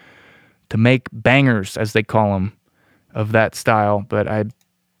to make bangers, as they call them, of that style, but I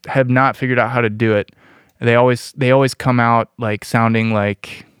have not figured out how to do it. They always come out like sounding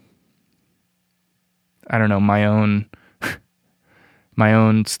like, I don't know, my own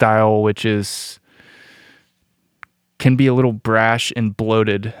style, which can be a little brash and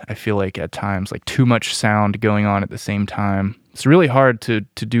bloated, I feel like at times, like too much sound going on at the same time. It's really hard to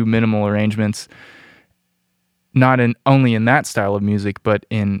do minimal arrangements, not only in that style of music, but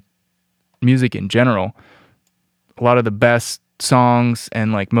in music in general. A lot of the best songs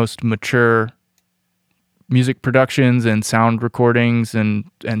and like most mature music productions and sound recordings and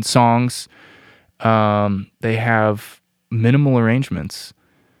songs, they have minimal arrangements.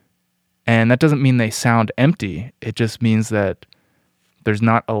 And that doesn't mean they sound empty. It just means that there's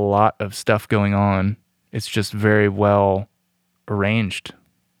not a lot of stuff going on. It's just very well arranged.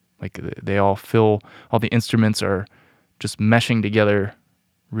 Like they all the instruments are just meshing together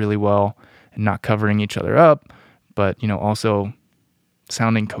really well and not covering each other up, but also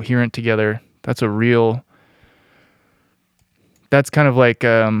sounding coherent together. That's kind of like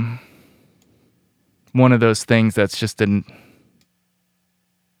one of those things that's just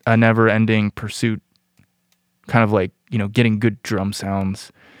a never-ending pursuit, kind of like, getting good drum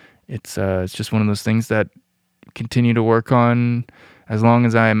sounds. It's just one of those things that continue to work on as long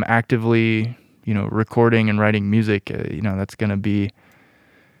as I'm actively, recording and writing music. That's going to be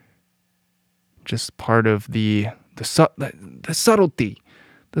just part of the subtlety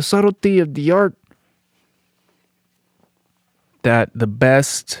of the art, that the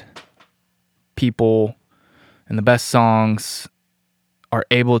best people and the best songs are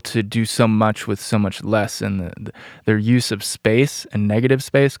able to do so much with so much less, and their use of space and negative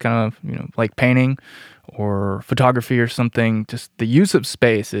space, kind of, like painting or photography or something, just the use of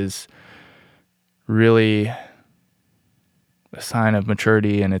space is really a sign of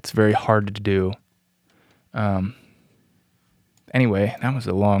maturity, and it's very hard to do. Anyway, that was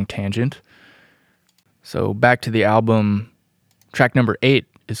a long tangent. So back to the album. Track number 8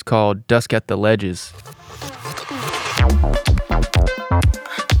 is called Dusk at the Ledges.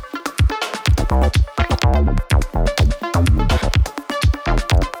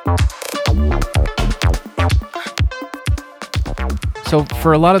 So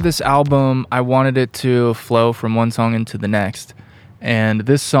for a lot of this album, I wanted it to flow from one song into the next. And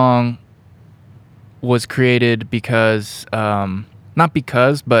this song was created because,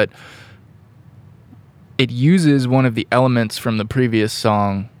 but it uses one of the elements from the previous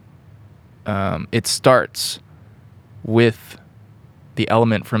song. It starts with the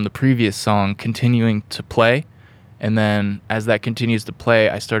element from the previous song continuing to play. And then as that continues to play,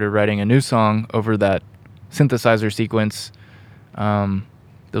 I started writing a new song over that synthesizer sequence,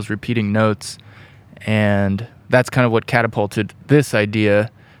 those repeating notes. And that's kind of what catapulted this idea.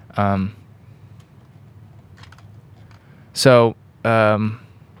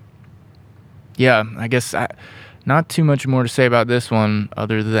 Yeah, I guess not too much more to say about this one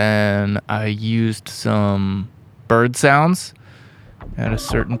other than I used some bird sounds at a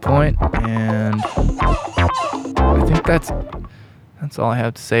certain point, and I think that's all I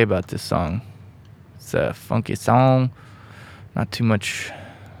have to say about this song. It's a funky song. Not too much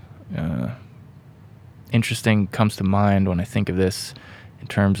interesting comes to mind when I think of this in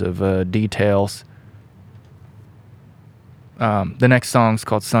terms of details. The next song's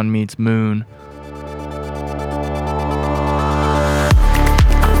called Sun Meets Moon.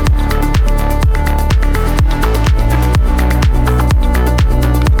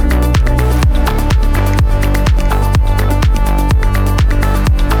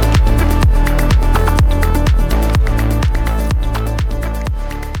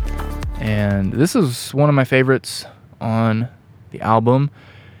 this is one of my favorites on the album.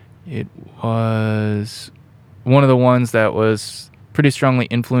 It was one of the ones that was pretty strongly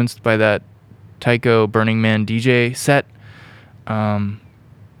influenced by that Tycho Burning Man DJ set. Kind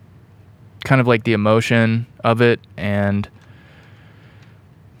of like the emotion of it, and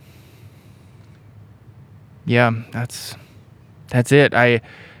yeah, that's it. I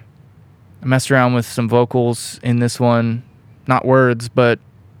messed around with some vocals in this one, not words, but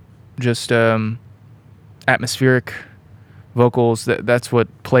just atmospheric vocals. That's what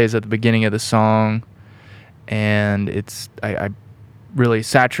plays at the beginning of the song, and I really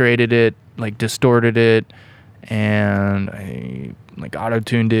saturated it, like distorted it, and I like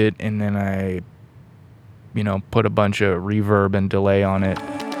auto-tuned it, and then I put a bunch of reverb and delay on it.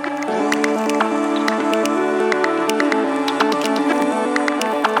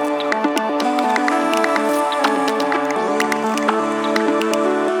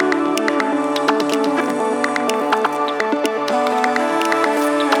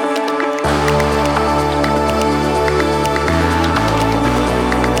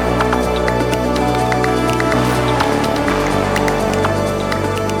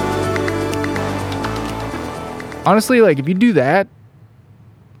 Honestly, like if you do that,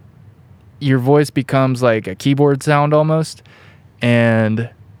 your voice becomes like a keyboard sound almost, and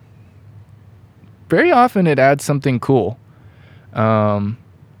very often it adds something cool. And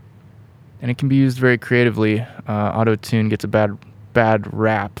it can be used very creatively. Auto-tune gets a bad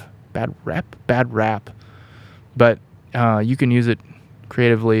rap, but you can use it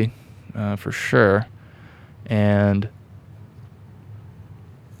creatively for sure, and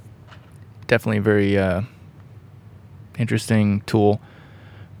definitely very interesting tool.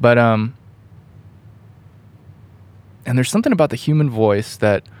 But and there's something about the human voice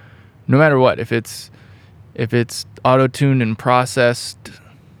that no matter what, if it's auto-tuned and processed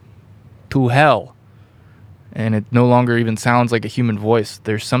to hell and it no longer even sounds like a human voice,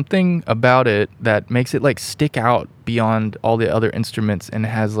 there's something about it that makes it like stick out beyond all the other instruments, and it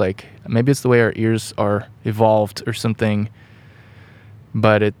has like, maybe it's the way our ears are evolved or something,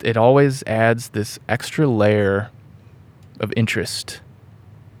 but it always adds this extra layer of interest,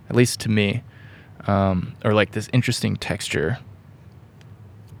 at least to me, or like this interesting texture.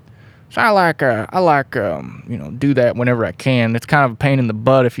 So I like do that whenever I can. It's kind of a pain in the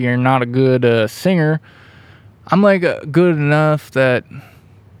butt if you're not a good singer. I'm like good enough that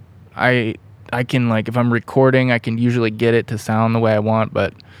I can, like, if I'm recording, I can usually get it to sound the way I want,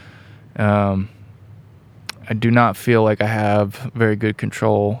 but I do not feel like I have very good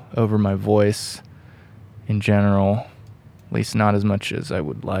control over my voice in general. At least not as much as I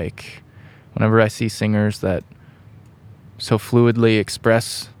would like. Whenever I see singers that so fluidly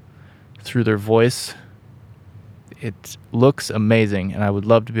express through their voice, it looks amazing, and I would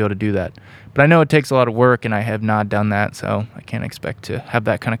love to be able to do that. But I know it takes a lot of work, and I have not done that, so I can't expect to have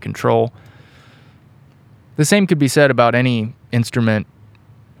that kind of control. The same could be said about any instrument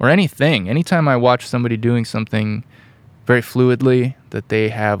or anything. Anytime I watch somebody doing something very fluidly that they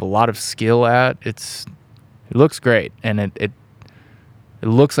have a lot of skill at, it looks great, and it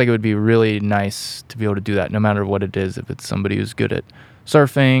looks like it would be really nice to be able to do that no matter what it is. If it's somebody who's good at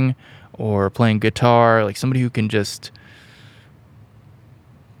surfing or playing guitar, like somebody who can just,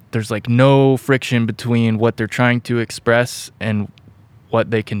 there's like no friction between what they're trying to express and what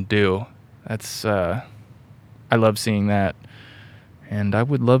they can do. That's I love seeing that, and I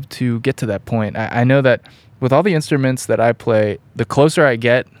would love to get to that point. I know that with all the instruments that I play, the closer I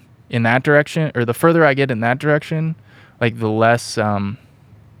get in that direction, or the further I get in that direction, like the less, the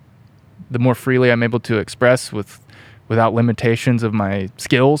more freely I'm able to express without limitations of my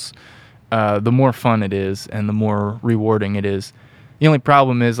skills, the more fun it is and the more rewarding it is. The only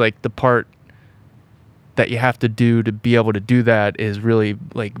problem is, like, the part that you have to do to be able to do that is really,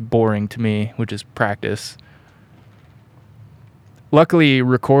 like, boring to me, which is practice. Luckily,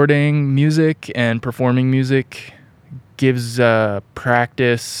 recording music and performing music gives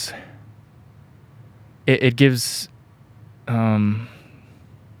practice. It gives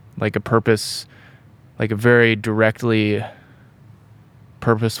like a purpose, like a very directly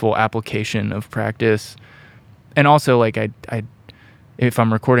purposeful application of practice. And also, like, I if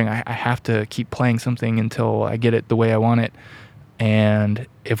I'm recording, I have to keep playing something until I get it the way I want it. And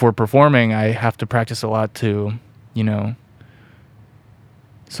if we're performing, I have to practice a lot to,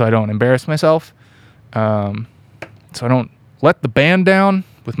 so I don't embarrass myself. So I don't let the band down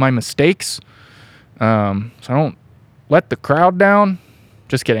with my mistakes. So I don't let the crowd down.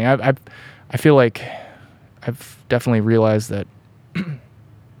 Just kidding. I feel like I've definitely realized that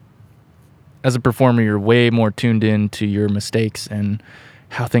as a performer, you're way more tuned in to your mistakes and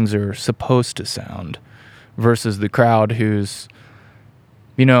how things are supposed to sound, versus the crowd who's,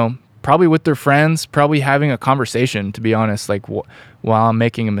 probably with their friends, probably having a conversation, to be honest. Like, while I'm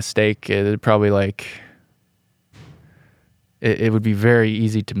making a mistake, it'd probably it would be very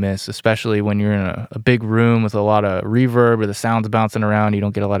easy to miss, especially when you're in a big room with a lot of reverb or the sound's bouncing around. You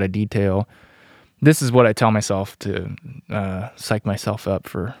don't get a lot of detail. This is what I tell myself to psych myself up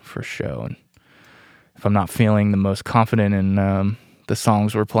for show. And if I'm not feeling the most confident in the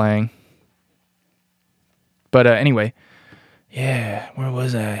songs we're playing. But anyway, yeah, where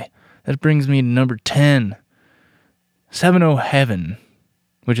was I? That brings me to number 10, 70 Heaven,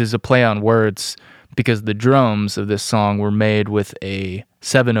 which is a play on words because the drums of this song were made with a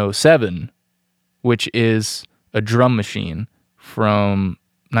 707, which is a drum machine from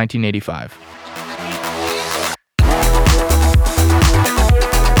 1985.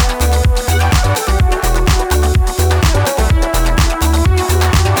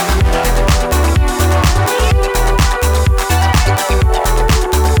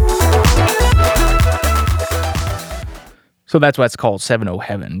 So that's why it's called 70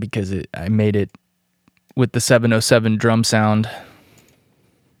 Heaven, because I made it with the 707 drum sound,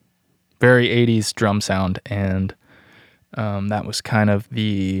 very 80s drum sound, and that was kind of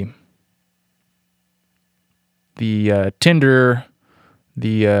the tinder,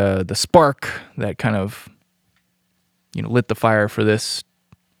 the spark that kind of lit the fire for this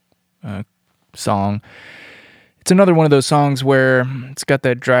song. It's another one of those songs where it's got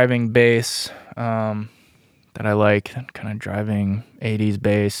that driving bass that I like, that kind of driving 80s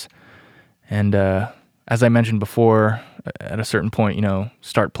bass. And as I mentioned before, at a certain point,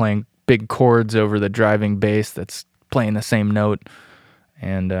 start playing big chords over the driving bass that's playing the same note.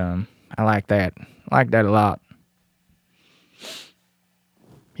 And I like that. I like that a lot.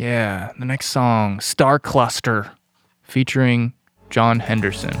 Yeah, the next song, Star Cluster, featuring John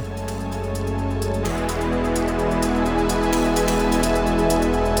Henderson.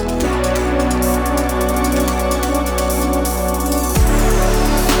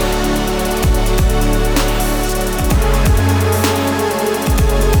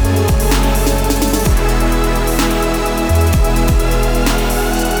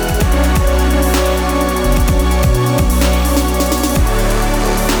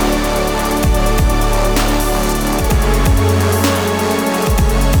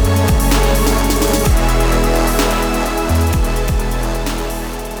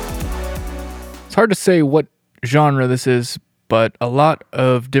 It's hard to say what genre this is, but a lot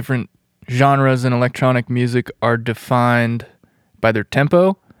of different genres in electronic music are defined by their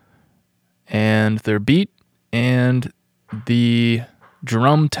tempo and their beat and the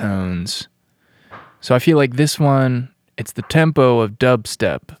drum tones. So I feel like this one, it's the tempo of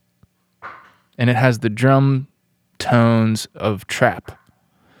dubstep, and it has the drum tones of trap.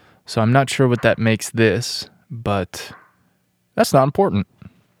 So I'm not sure what that makes this, but that's not important.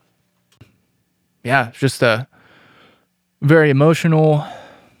 Yeah, it's just a very emotional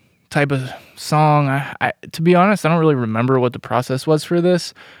type of song. I to be honest, I don't really remember what the process was for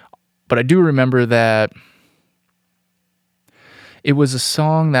this, but I do remember that it was a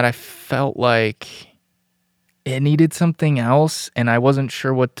song that I felt like it needed something else, and I wasn't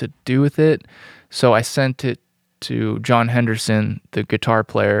sure what to do with it. So I sent it to John Henderson, the guitar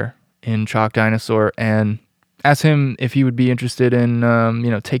player in Chalk Dinosaur, and asked him if he would be interested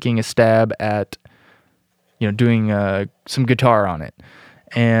in, taking a stab at, doing some guitar on it.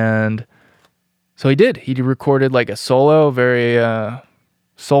 And so he did. He recorded like a solo, very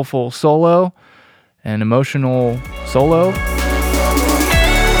soulful solo, an emotional solo.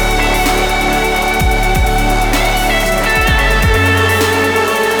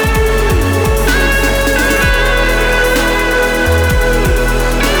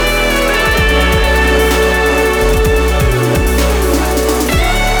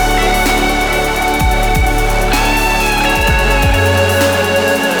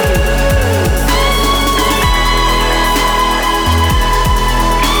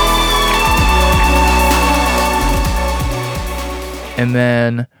 And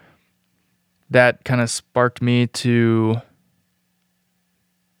then that kind of sparked me to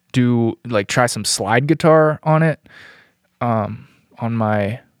try some slide guitar on it, on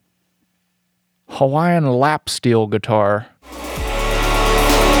my Hawaiian lap steel guitar.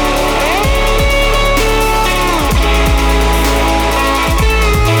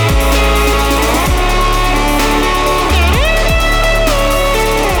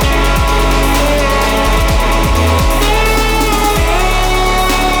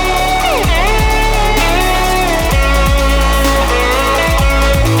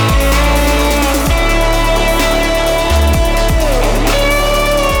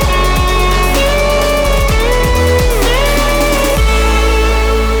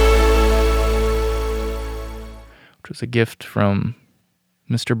 was a gift from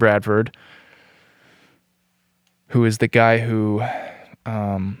Mr. Bradford, who is the guy who,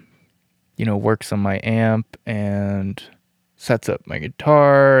 works on my amp and sets up my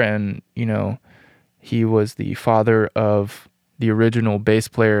guitar. And, he was the father of the original bass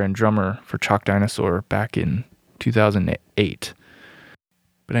player and drummer for Chalk Dinosaur back in 2008.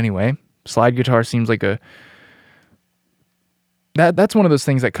 But anyway, slide guitar seems like that's one of those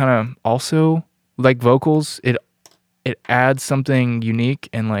things that kind of also, like vocals, it adds something unique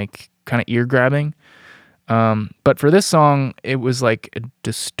and like kind of ear grabbing. But for this song, it was like a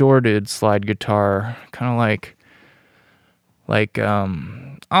distorted slide guitar, kind of like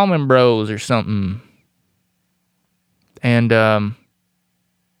Allman Bros or something. And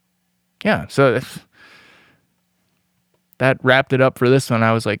so that wrapped it up for this one.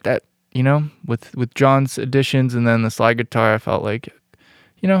 I was like, that, with John's additions and then the slide guitar, I felt like,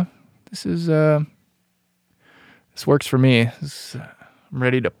 this is this works for me. I'm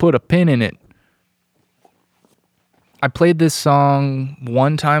ready to put a pin in it. I played this song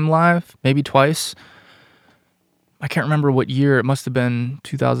one time live, maybe twice. I can't remember what year. It must have been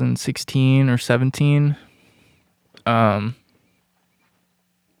 2016 or 17.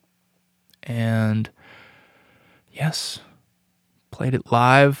 And yes, played it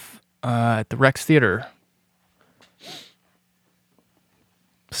live at the Rex Theater.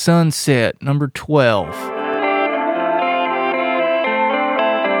 Sunset, number 12.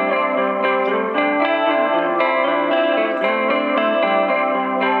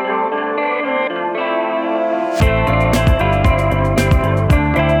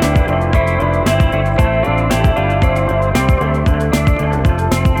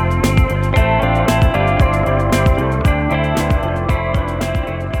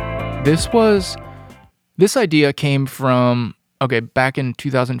 This idea came from, back in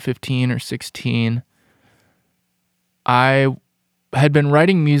 2015 or 16, I had been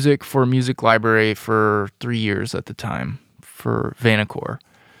writing music for Music Library for 3 years at the time for Vanacore,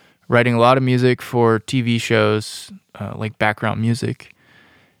 writing a lot of music for TV shows, like background music.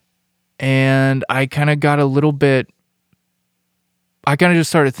 And I kind of just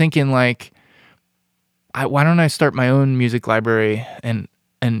started thinking like, why don't I start my own music library and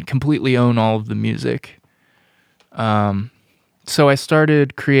completely own all of the music? So I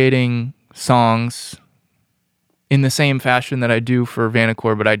started creating songs in the same fashion that I do for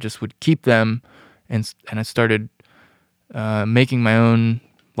Vanacore, but I just would keep them, and I started making my own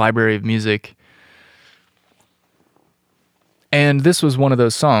library of music. And this was one of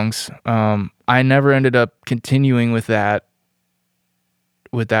those songs. I never ended up continuing with that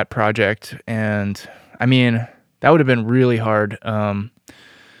project, and I mean, that would have been really hard.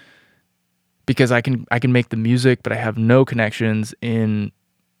 Because I can make the music, but I have no connections in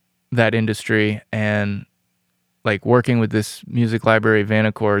that industry. And like working with this music library,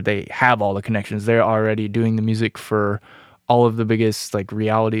 Vanacore, they have all the connections. They're already doing the music for all of the biggest like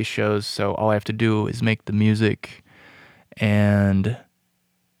reality shows. So all I have to do is make the music. And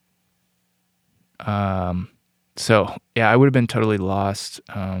so yeah, I would have been totally lost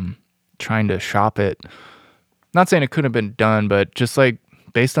trying to shop it. Not saying it couldn't have been done, but just like,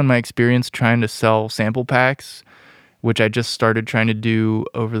 based on my experience trying to sell sample packs, which I just started trying to do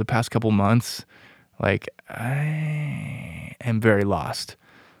over the past couple months, like I am very lost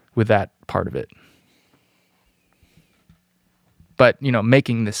with that part of it. But,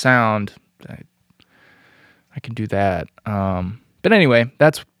 making the sound, I can do that. But anyway,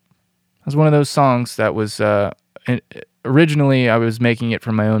 that was one of those songs that was, originally I was making it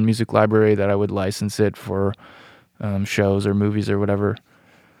from my own music library that I would license it for shows or movies or whatever.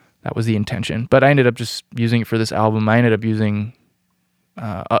 That was the intention. But I ended up just using it for this album. I ended up using,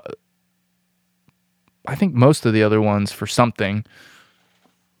 I think most of the other ones for something.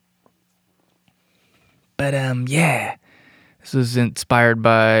 But yeah, this is inspired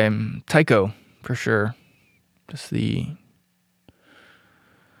by Tycho, for sure. Just the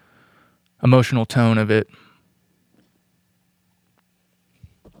emotional tone of it.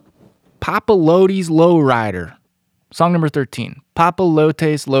 Papa Lote's Lowrider. Song number 13, Papa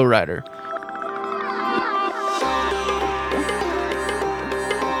Lote's Lowrider.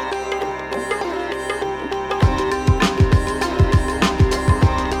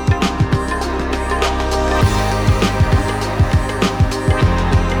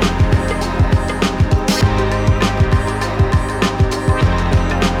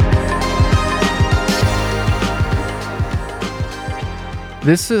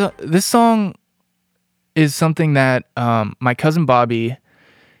 This song is something that my cousin Bobby,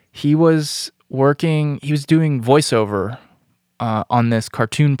 he was doing voiceover on this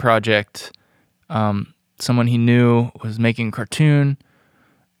cartoon project someone he knew was making a cartoon,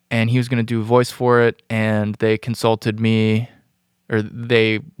 and he was going to do a voice for it, and they consulted me, or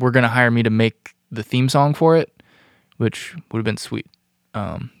they were going to hire me to make the theme song for it, which would have been sweet.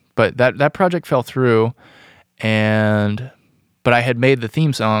 But that project fell through, but I had made the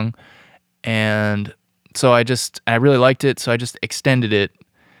theme song, and so I really liked it, so I just extended it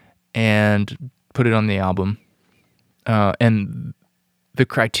and put it on the album. And the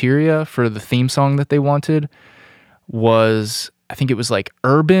criteria for the theme song that they wanted was, I think it was like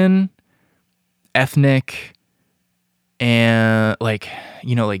urban, ethnic, and like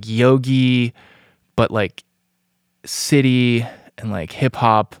yogi, but like city and like hip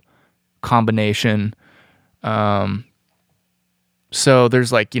hop combination. So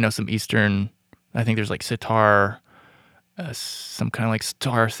there's like, some Eastern, I think there's like sitar, some kind of like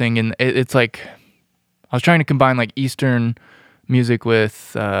sitar thing. And it's like, I was trying to combine like Eastern music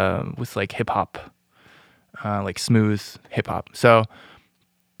with like hip hop, like smooth hip hop. So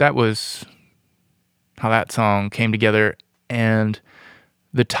that was how that song came together. And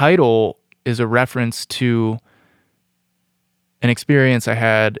the title is a reference to an experience I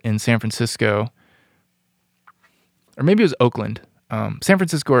had in San Francisco, or maybe it was Oakland. San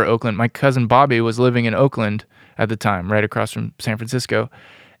Francisco or Oakland. My cousin Bobby was living in Oakland at the time, right across from San Francisco.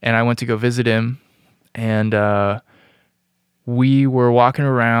 And I went to go visit him, and we were walking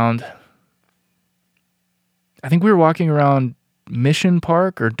around. I think we were walking around Mission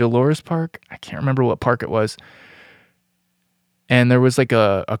Park or Dolores Park. I can't remember what park it was. And there was like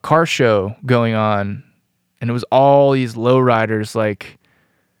a car show going on, and it was all these lowriders, like,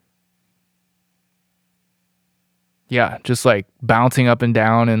 yeah, just like bouncing up and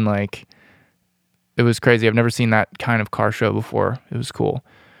down, and like, it was crazy. I've never seen that kind of car show before. It was cool.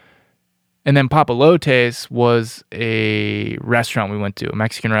 And then Papalotes was a restaurant we went to, a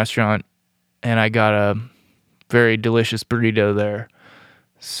Mexican restaurant, and I got a very delicious burrito there.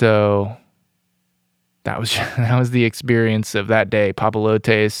 So that was the experience of that day.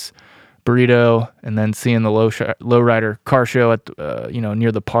 Papalotes, burrito, and then seeing the lowrider car show at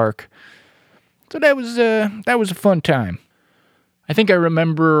near the park. So that was a fun time. I think I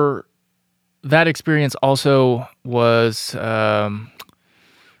remember that experience also was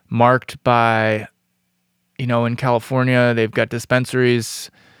marked by, in California, they've got dispensaries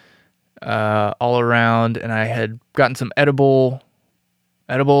all around, and I had gotten some edibles,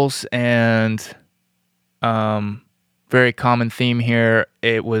 and very common theme here.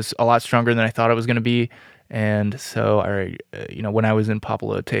 It was a lot stronger than I thought it was going to be, and so when I was in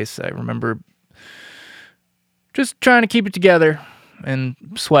Papalotes, I remember just trying to keep it together and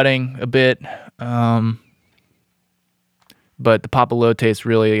sweating a bit. But the Papalotes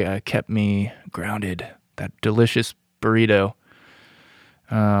really kept me grounded. That delicious burrito.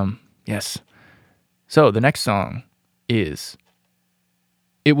 Yes. So the next song is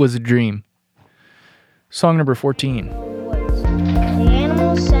It Was a Dream. Song number 14. The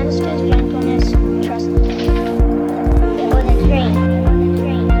animal sensed his gentleness, trusted him. It was a dream.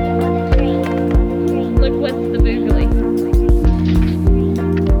 Look what's the boogly.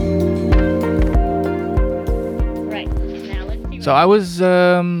 Right, now let's see. So I was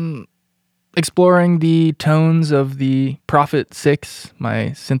exploring the tones of the Prophet 6, my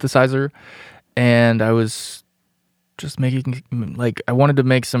synthesizer, and I was just making, I wanted to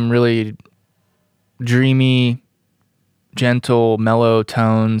make some really dreamy, gentle, mellow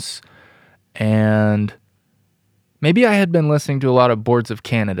tones, and maybe I had been listening to a lot of Boards of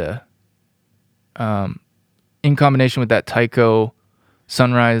Canada, in combination with that Tycho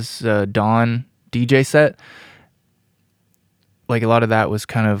Sunrise Dawn DJ set. Like a lot of that was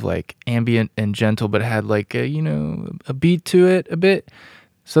kind of like ambient and gentle, but it had like a beat to it a bit.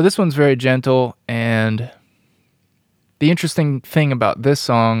 So this one's very gentle, and the interesting thing about this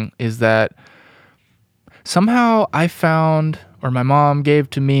song is that somehow I found, or my mom gave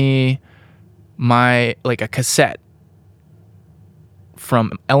to me, a cassette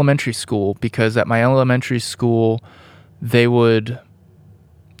from elementary school, because at my elementary school they would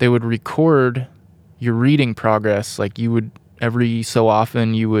record your reading progress. Like you would, every so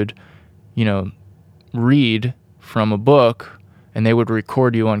often you would, read from a book, and they would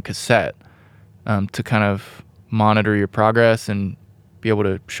record you on cassette to kind of monitor your progress and be able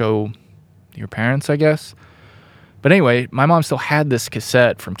to show your parents, I guess. But anyway, my mom still had this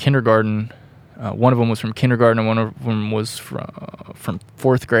cassette from kindergarten. One of them was from kindergarten, and one of them was from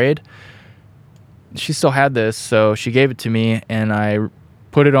fourth grade. She still had this, so she gave it to me, and I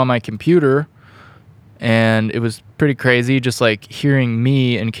put it on my computer, and it was pretty crazy, just like hearing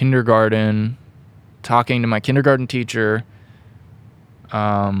me in kindergarten talking to my kindergarten teacher,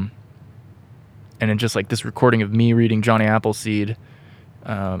 and and just like this recording of me reading Johnny Appleseed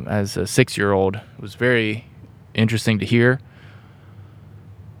as a 6-year-old was very interesting to hear.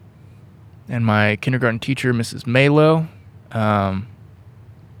 And my kindergarten teacher, Mrs. Malo. But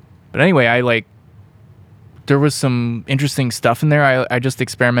anyway, there was some interesting stuff in there. I just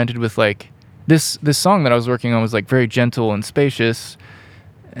experimented with like this song that I was working on was like very gentle and spacious,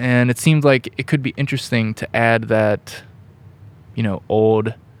 and it seemed like it could be interesting to add that,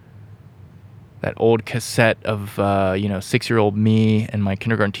 old cassette of 6-year-old me and my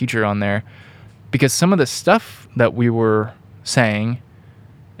kindergarten teacher on there, because some of the stuff that we were saying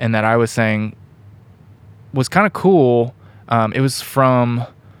and that I was saying was kind of cool. It was from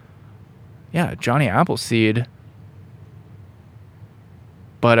Johnny Appleseed,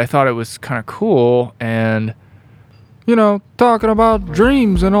 but I thought it was kind of cool, and talking about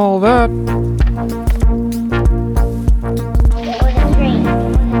dreams and all that. It was a dream.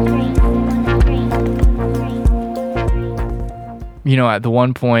 At the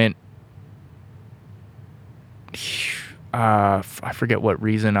one point, I forget what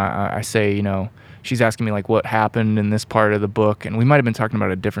reason I say, she's asking me like what happened in this part of the book, and we might have been talking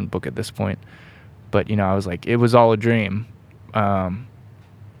about a different book at this point, but I was like, it was all a dream, and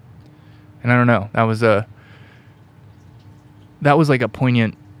I don't know, that was like a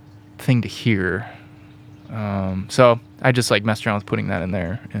poignant thing to hear, so I just like messed around with putting that in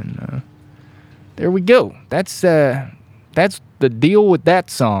there, and there we go. That's the deal with that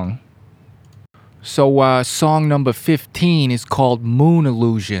song. So song number 15 is called Moon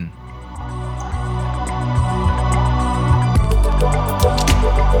Illusion.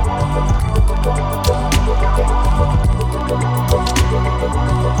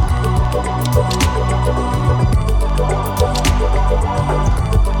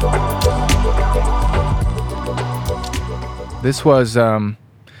 This was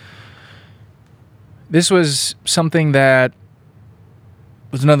something that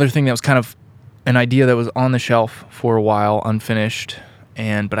was another thing that was kind of an idea that was on the shelf for a while, unfinished,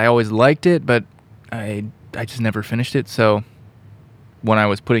 but I always liked it, but I just never finished it. So when I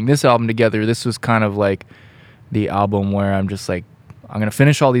was putting this album together, this was kind of like the album where I'm just like, I'm going to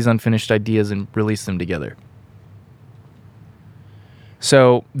finish all these unfinished ideas and release them together.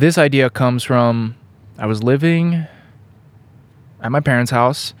 So this idea comes from, I was living at my parents'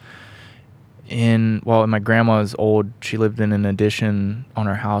 house in my grandma's she lived in an addition on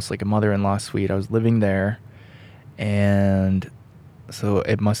her house, like a mother-in-law suite. I was living there, and so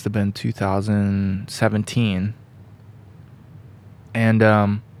it must have been 2017. And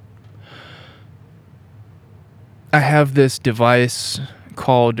I have this device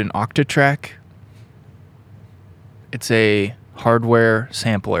called an Octatrack. It's a hardware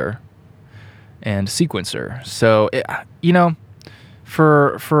sampler and sequencer. So,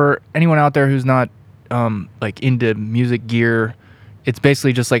 for anyone out there who's not like into music gear, it's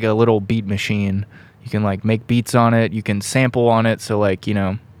basically just like a little beat machine. You can like make beats on it. You can sample on it. So like,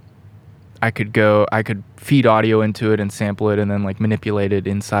 I could feed audio into it and sample it and then like manipulate it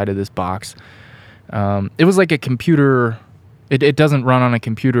inside of this box. It was like a computer. It doesn't run on a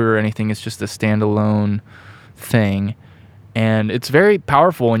computer or anything. It's just a standalone thing. And it's very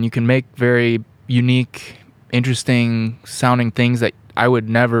powerful, and you can make very unique, interesting sounding things that I would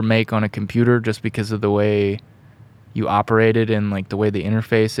never make on a computer just because of the way you operate it and like the way the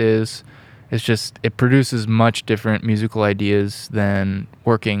interface is. It's just, it produces much different musical ideas than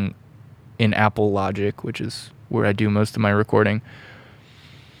working in Apple Logic, which is where I do most of my recording.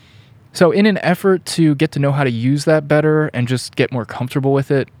 So in an effort to get to know how to use that better and just get more comfortable with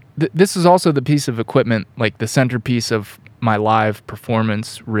it, this is also the piece of equipment, like the centerpiece of my live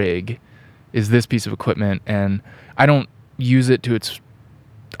performance rig is this piece of equipment, and I don't use it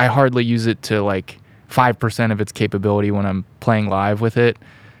I hardly use it to like 5% of its capability when I'm playing live with it.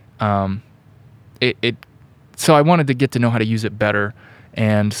 So I wanted to get to know how to use it better,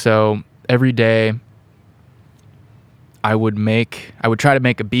 and so every day I would try to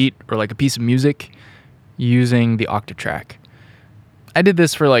make a beat or like a piece of music using the Octatrack. I did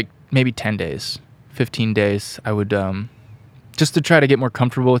this for like maybe 10 days, 15 days. I would just to try to get more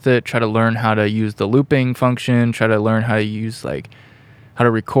comfortable with it, try to learn how to use the looping function, try to learn how to use like how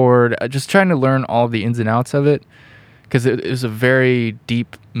to record, just trying to learn all the ins and outs of it, because it was a very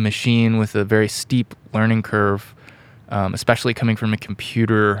deep machine with a very steep learning curve, especially coming from a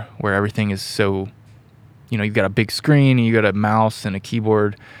computer where everything is so, you've got a big screen and you got a mouse and a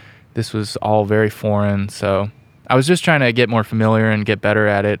keyboard. This was all very foreign, so I was just trying to get more familiar and get better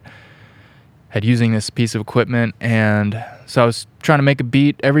at using this piece of equipment. And so I was trying to make a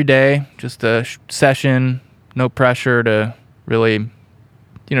beat every day, just a session, no pressure to really,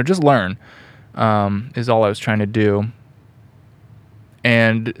 just learn. is all I was trying to do.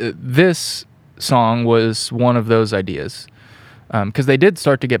 And this song was one of those ideas, because they did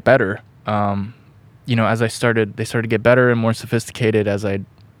start to get better. As they started to get better and more sophisticated as I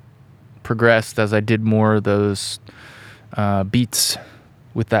progressed, as I did more of those beats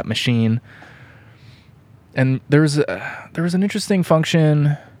with that machine. And there was an interesting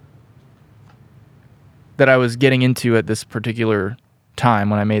function that I was getting into at this particular time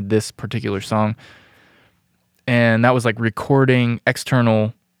when I made this particular song, and that was like recording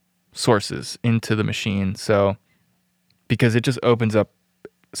external sources into the machine. So because it just opens up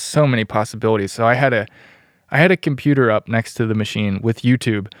so many possibilities. So I had a computer up next to the machine with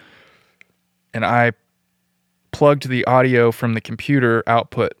YouTube, and I plugged the audio from the computer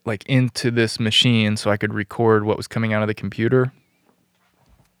output like into this machine so I could record what was coming out of the computer.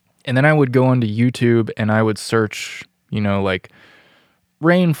 And then I would go onto YouTube and I would search, like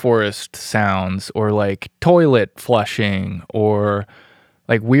rainforest sounds or like toilet flushing or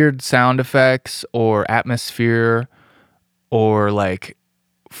like weird sound effects or atmosphere, or like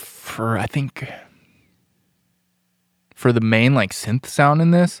for the main like synth sound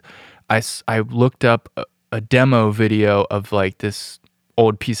in this, I looked up a demo video of like this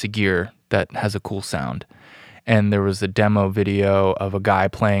old piece of gear that has a cool sound. And there was a demo video of a guy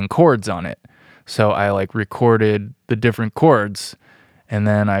playing chords on it. So I like recorded the different chords, and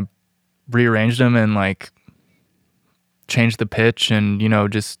then I rearranged them and like changed the pitch, and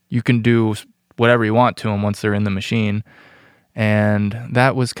just you can do whatever you want to them once they're in the machine. And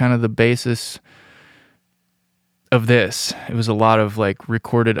that was kind of the basis of this. It was a lot of like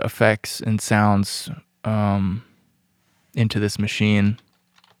recorded effects and sounds into this machine.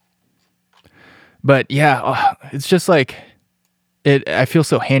 But yeah, it's just like I feel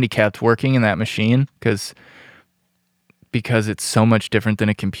so handicapped working in that machine because it's so much different than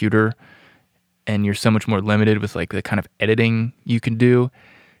a computer, and you're so much more limited with like the kind of editing you can do.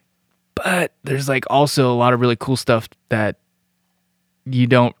 But there's like also a lot of really cool stuff that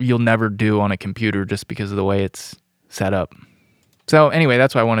you'll never do on a computer just because of the way it's set up. So anyway,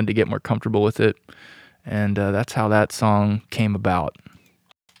 that's why I wanted to get more comfortable with it. And that's how that song came about.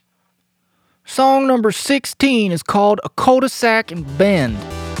 Song number 16 is called A Cul-de-Sac and Bend.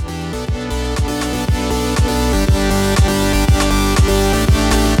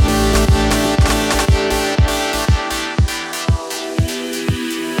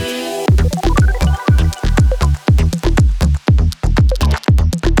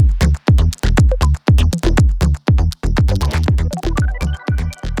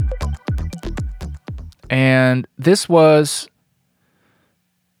 And this was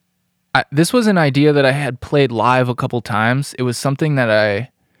an idea that I had played live a couple times. It was something that I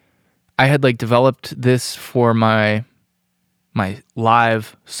had like developed this for my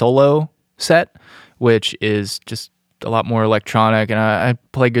live solo set, which is just a lot more electronic, and I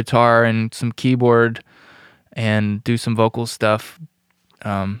play guitar and some keyboard and do some vocal stuff.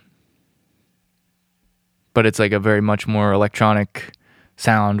 But it's like a very much more electronic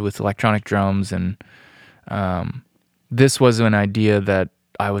sound with electronic drums, and this was an idea that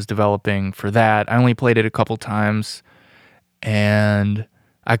I was developing for that. I only played it a couple times, and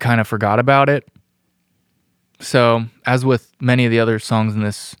I kind of forgot about it. So, as with many of the other songs in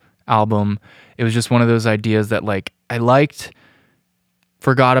this album, it was just one of those ideas that like I liked,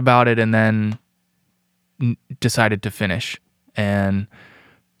 forgot about it, and then decided to finish. And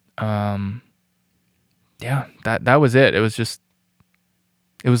yeah, that was it. It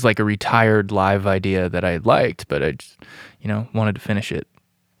was like a retired live idea that I liked, but I just, wanted to finish it.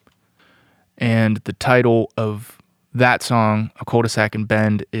 And the title of that song, A Cul-de-Sac and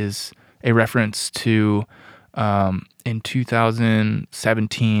Bend, is a reference to, in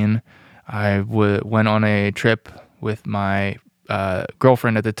 2017, I went on a trip with my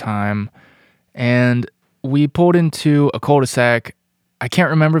girlfriend at the time, and we pulled into a cul-de-sac. I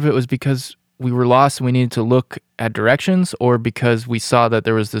can't remember if it was because we were lost and we needed to look at directions, or because we saw that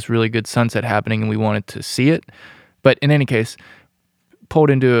there was this really good sunset happening and we wanted to see it. But in any case,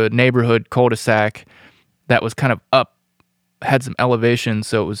 pulled into a neighborhood cul-de-sac that was kind of up, had some elevation,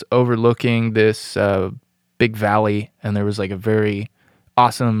 so it was overlooking this big valley, and there was like a very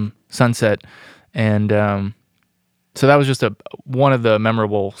awesome sunset. And so that was just one of the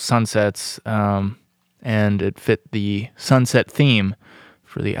memorable sunsets, and it fit the sunset theme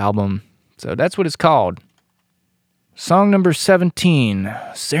for the album. So that's what it's called. Song number 17,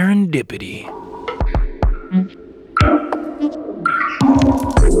 Serendipity.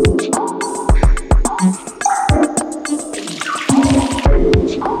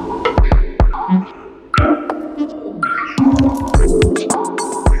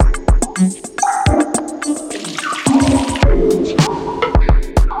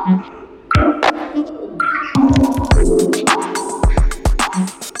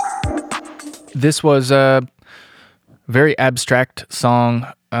 This was a very abstract song,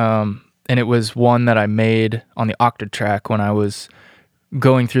 and it was one that I made on the Octatrack when I was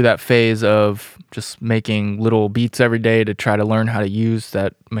going through that phase of just making little beats every day to try to learn how to use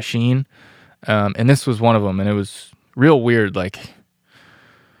that machine. And this was one of them, and it was real weird. Like,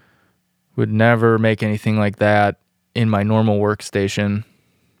 would never make anything like that in my normal workstation.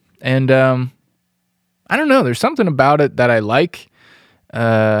 And I don't know, there's something about it that I like.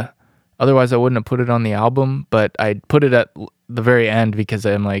 Otherwise I wouldn't have put it on the album, but I put it at the very end because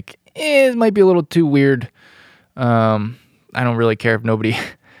I'm like, it might be a little too weird. I don't really care if nobody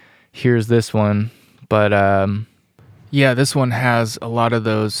hears this one, but yeah, this one has a lot of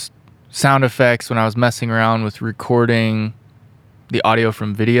those sound effects when I was messing around with recording the audio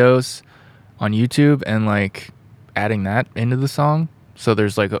from videos on YouTube and like adding that into the song. So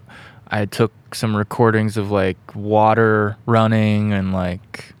there's like I took some recordings of like water running and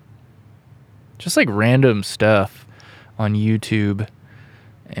like just like random stuff on YouTube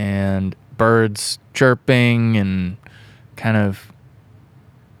and birds chirping, and kind of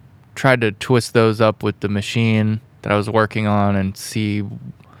tried to twist those up with the machine that I was working on and see,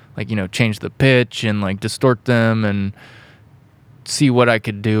 like, you know, change the pitch and like distort them and see what I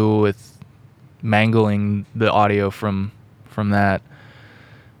could do with mangling the audio from that.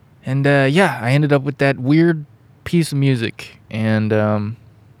 And yeah, I ended up with that weird piece of music. And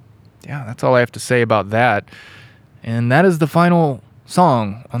yeah, that's all I have to say about that. And that is the final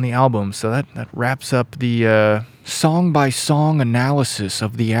song on the album. So that wraps up the song by song analysis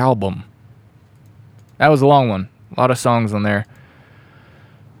of the album. That was a long one. A lot of songs on there.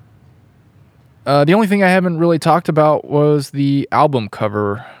 The only thing I haven't really talked about was the album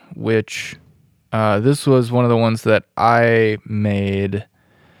cover, which this was one of the ones that I made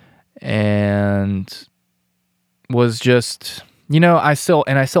and was just, you know, I still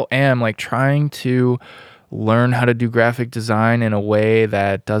am like trying to learn how to do graphic design in a way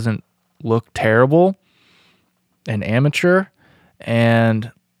that doesn't look terrible and amateur,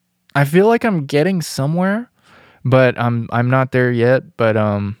 and I feel like I'm getting somewhere, but I'm not there yet. But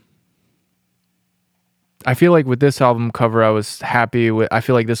I feel like with this album cover I was happy with. I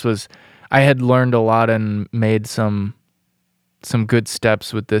feel like I had learned a lot and made some good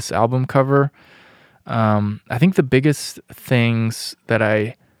steps with this album cover. I think the biggest things that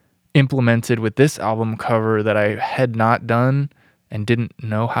I implemented with this album cover that I had not done and didn't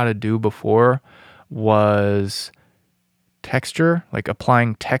know how to do before was texture, like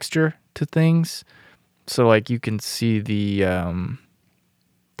applying texture to things. So like you can see the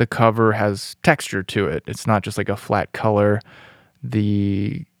cover has texture to it. It's not just like a flat color.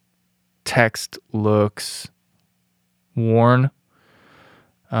 The text looks worn.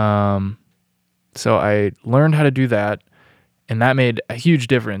 So I learned how to do that, and that made a huge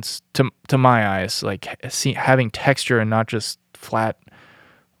difference to my eyes. Like having texture and not just flat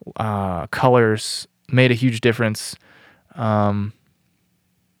colors made a huge difference. And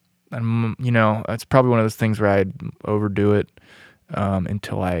you know, it's probably one of those things where I'd overdo it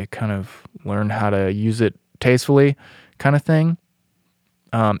until I kind of learn how to use it tastefully, kind of thing.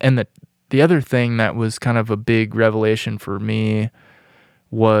 And the other thing that was kind of a big revelation for me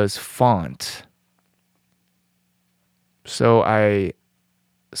was font. So I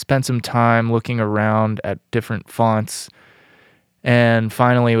spent some time looking around at different fonts and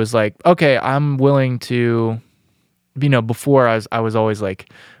finally was like, okay, I'm willing to, you know, before I was always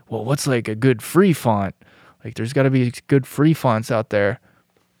like, well, what's like a good free font? Like there's got to be good free fonts out there.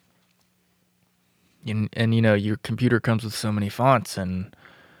 And you know, your computer comes with so many fonts,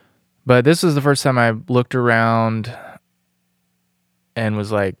 but this is the first time I looked around and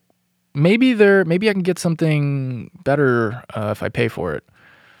was like, maybe I can get something better if I pay for it.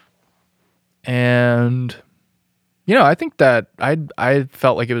 And you know, I think that I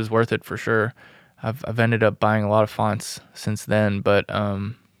felt like it was worth it for sure. I've ended up buying a lot of fonts since then, but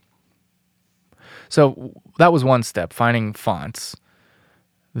so that was one step, finding fonts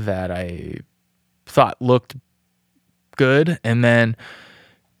that I thought looked good. And then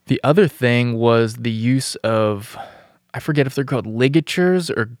the other thing was the use of, I forget if they're called ligatures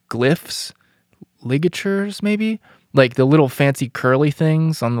or glyphs. Ligatures, maybe? Like the little fancy curly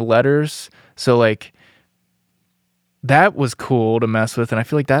things on the letters. So like that was cool to mess with, and I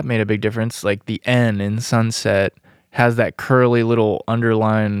feel like that made a big difference. Like the N in Sunset has that curly little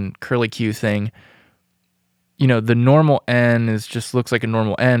underline curly Q thing. You know, the normal N just looks like a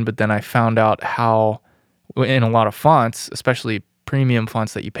normal N, but then I found out how in a lot of fonts, especially premium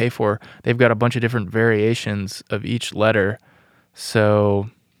fonts that you pay for, they've got a bunch of different variations of each letter. So,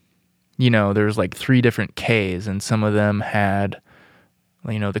 you know, there's like 3 different Ks, and some of them had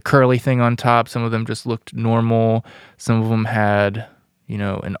the curly thing on top. Some of them just looked normal. Some of them had,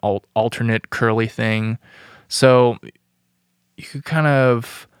 an alternate curly thing. So you could kind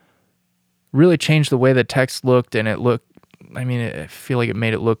of really change the way the text looked, and I feel like it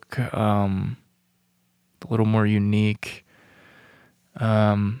made it look a little more unique.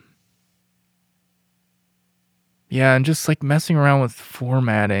 Yeah, and just like messing around with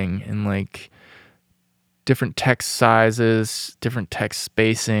formatting and like different text sizes, different text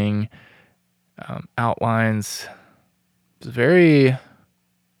spacing, outlines. It's a very,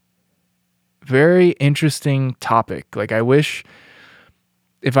 very interesting topic. Like, I wish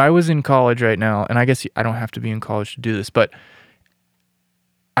if I was in college right now, and I guess I don't have to be in college to do this, but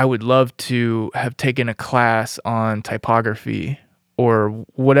I would love to have taken a class on typography or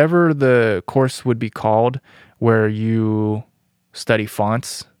whatever the course would be called, where you study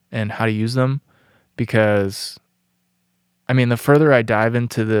fonts and how to use them. Because the further I dive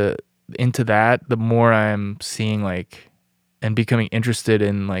into that, the more I'm seeing and becoming interested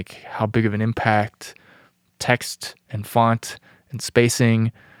in how big of an impact text and font and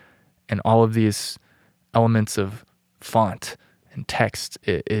spacing and all of these elements of font and text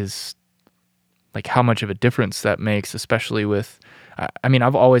is, like, how much of a difference that makes, especially with,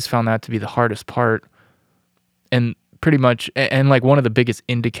 I've always found that to be the hardest part, and pretty much, and like one of the biggest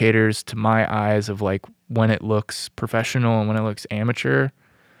indicators to my eyes of like when it looks professional and when it looks amateur.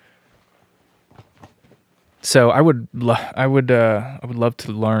 So I would love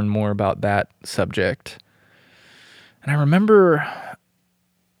to learn more about that subject. And I remember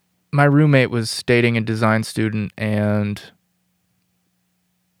my roommate was dating a design student, and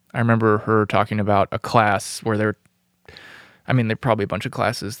I remember her talking about a class where there are probably a bunch of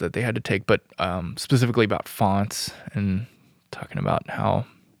classes that they had to take, but specifically about fonts, and talking about how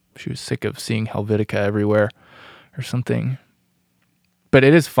she was sick of seeing Helvetica everywhere or something. But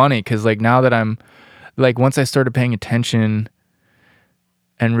it is funny because like now that I'm like, once I started paying attention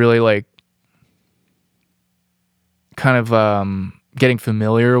and really like kind of getting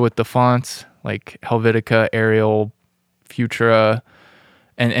familiar with the fonts, like Helvetica, Arial, Futura,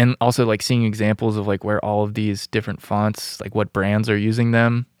 and also like seeing examples of like where all of these different fonts, like what brands are using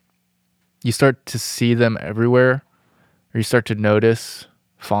them, you start to see them everywhere, or you start to notice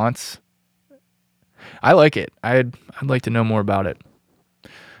fonts. I like it. I'd like to know more about it.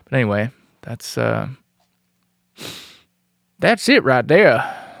 But anyway, that's it right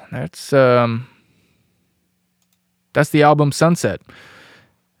there. That's the album Sunset.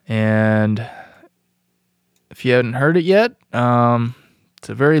 And if you haven't heard it yet, it's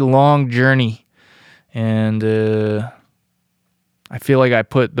a very long journey, and I feel like I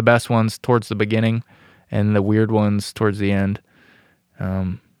put the best ones towards the beginning and the weird ones towards the end.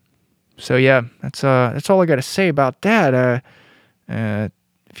 So yeah, that's all I got to say about that.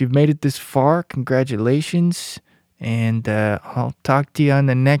 If you've made it this far, congratulations, and I'll talk to you on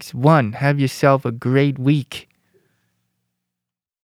the next one. Have yourself a great week.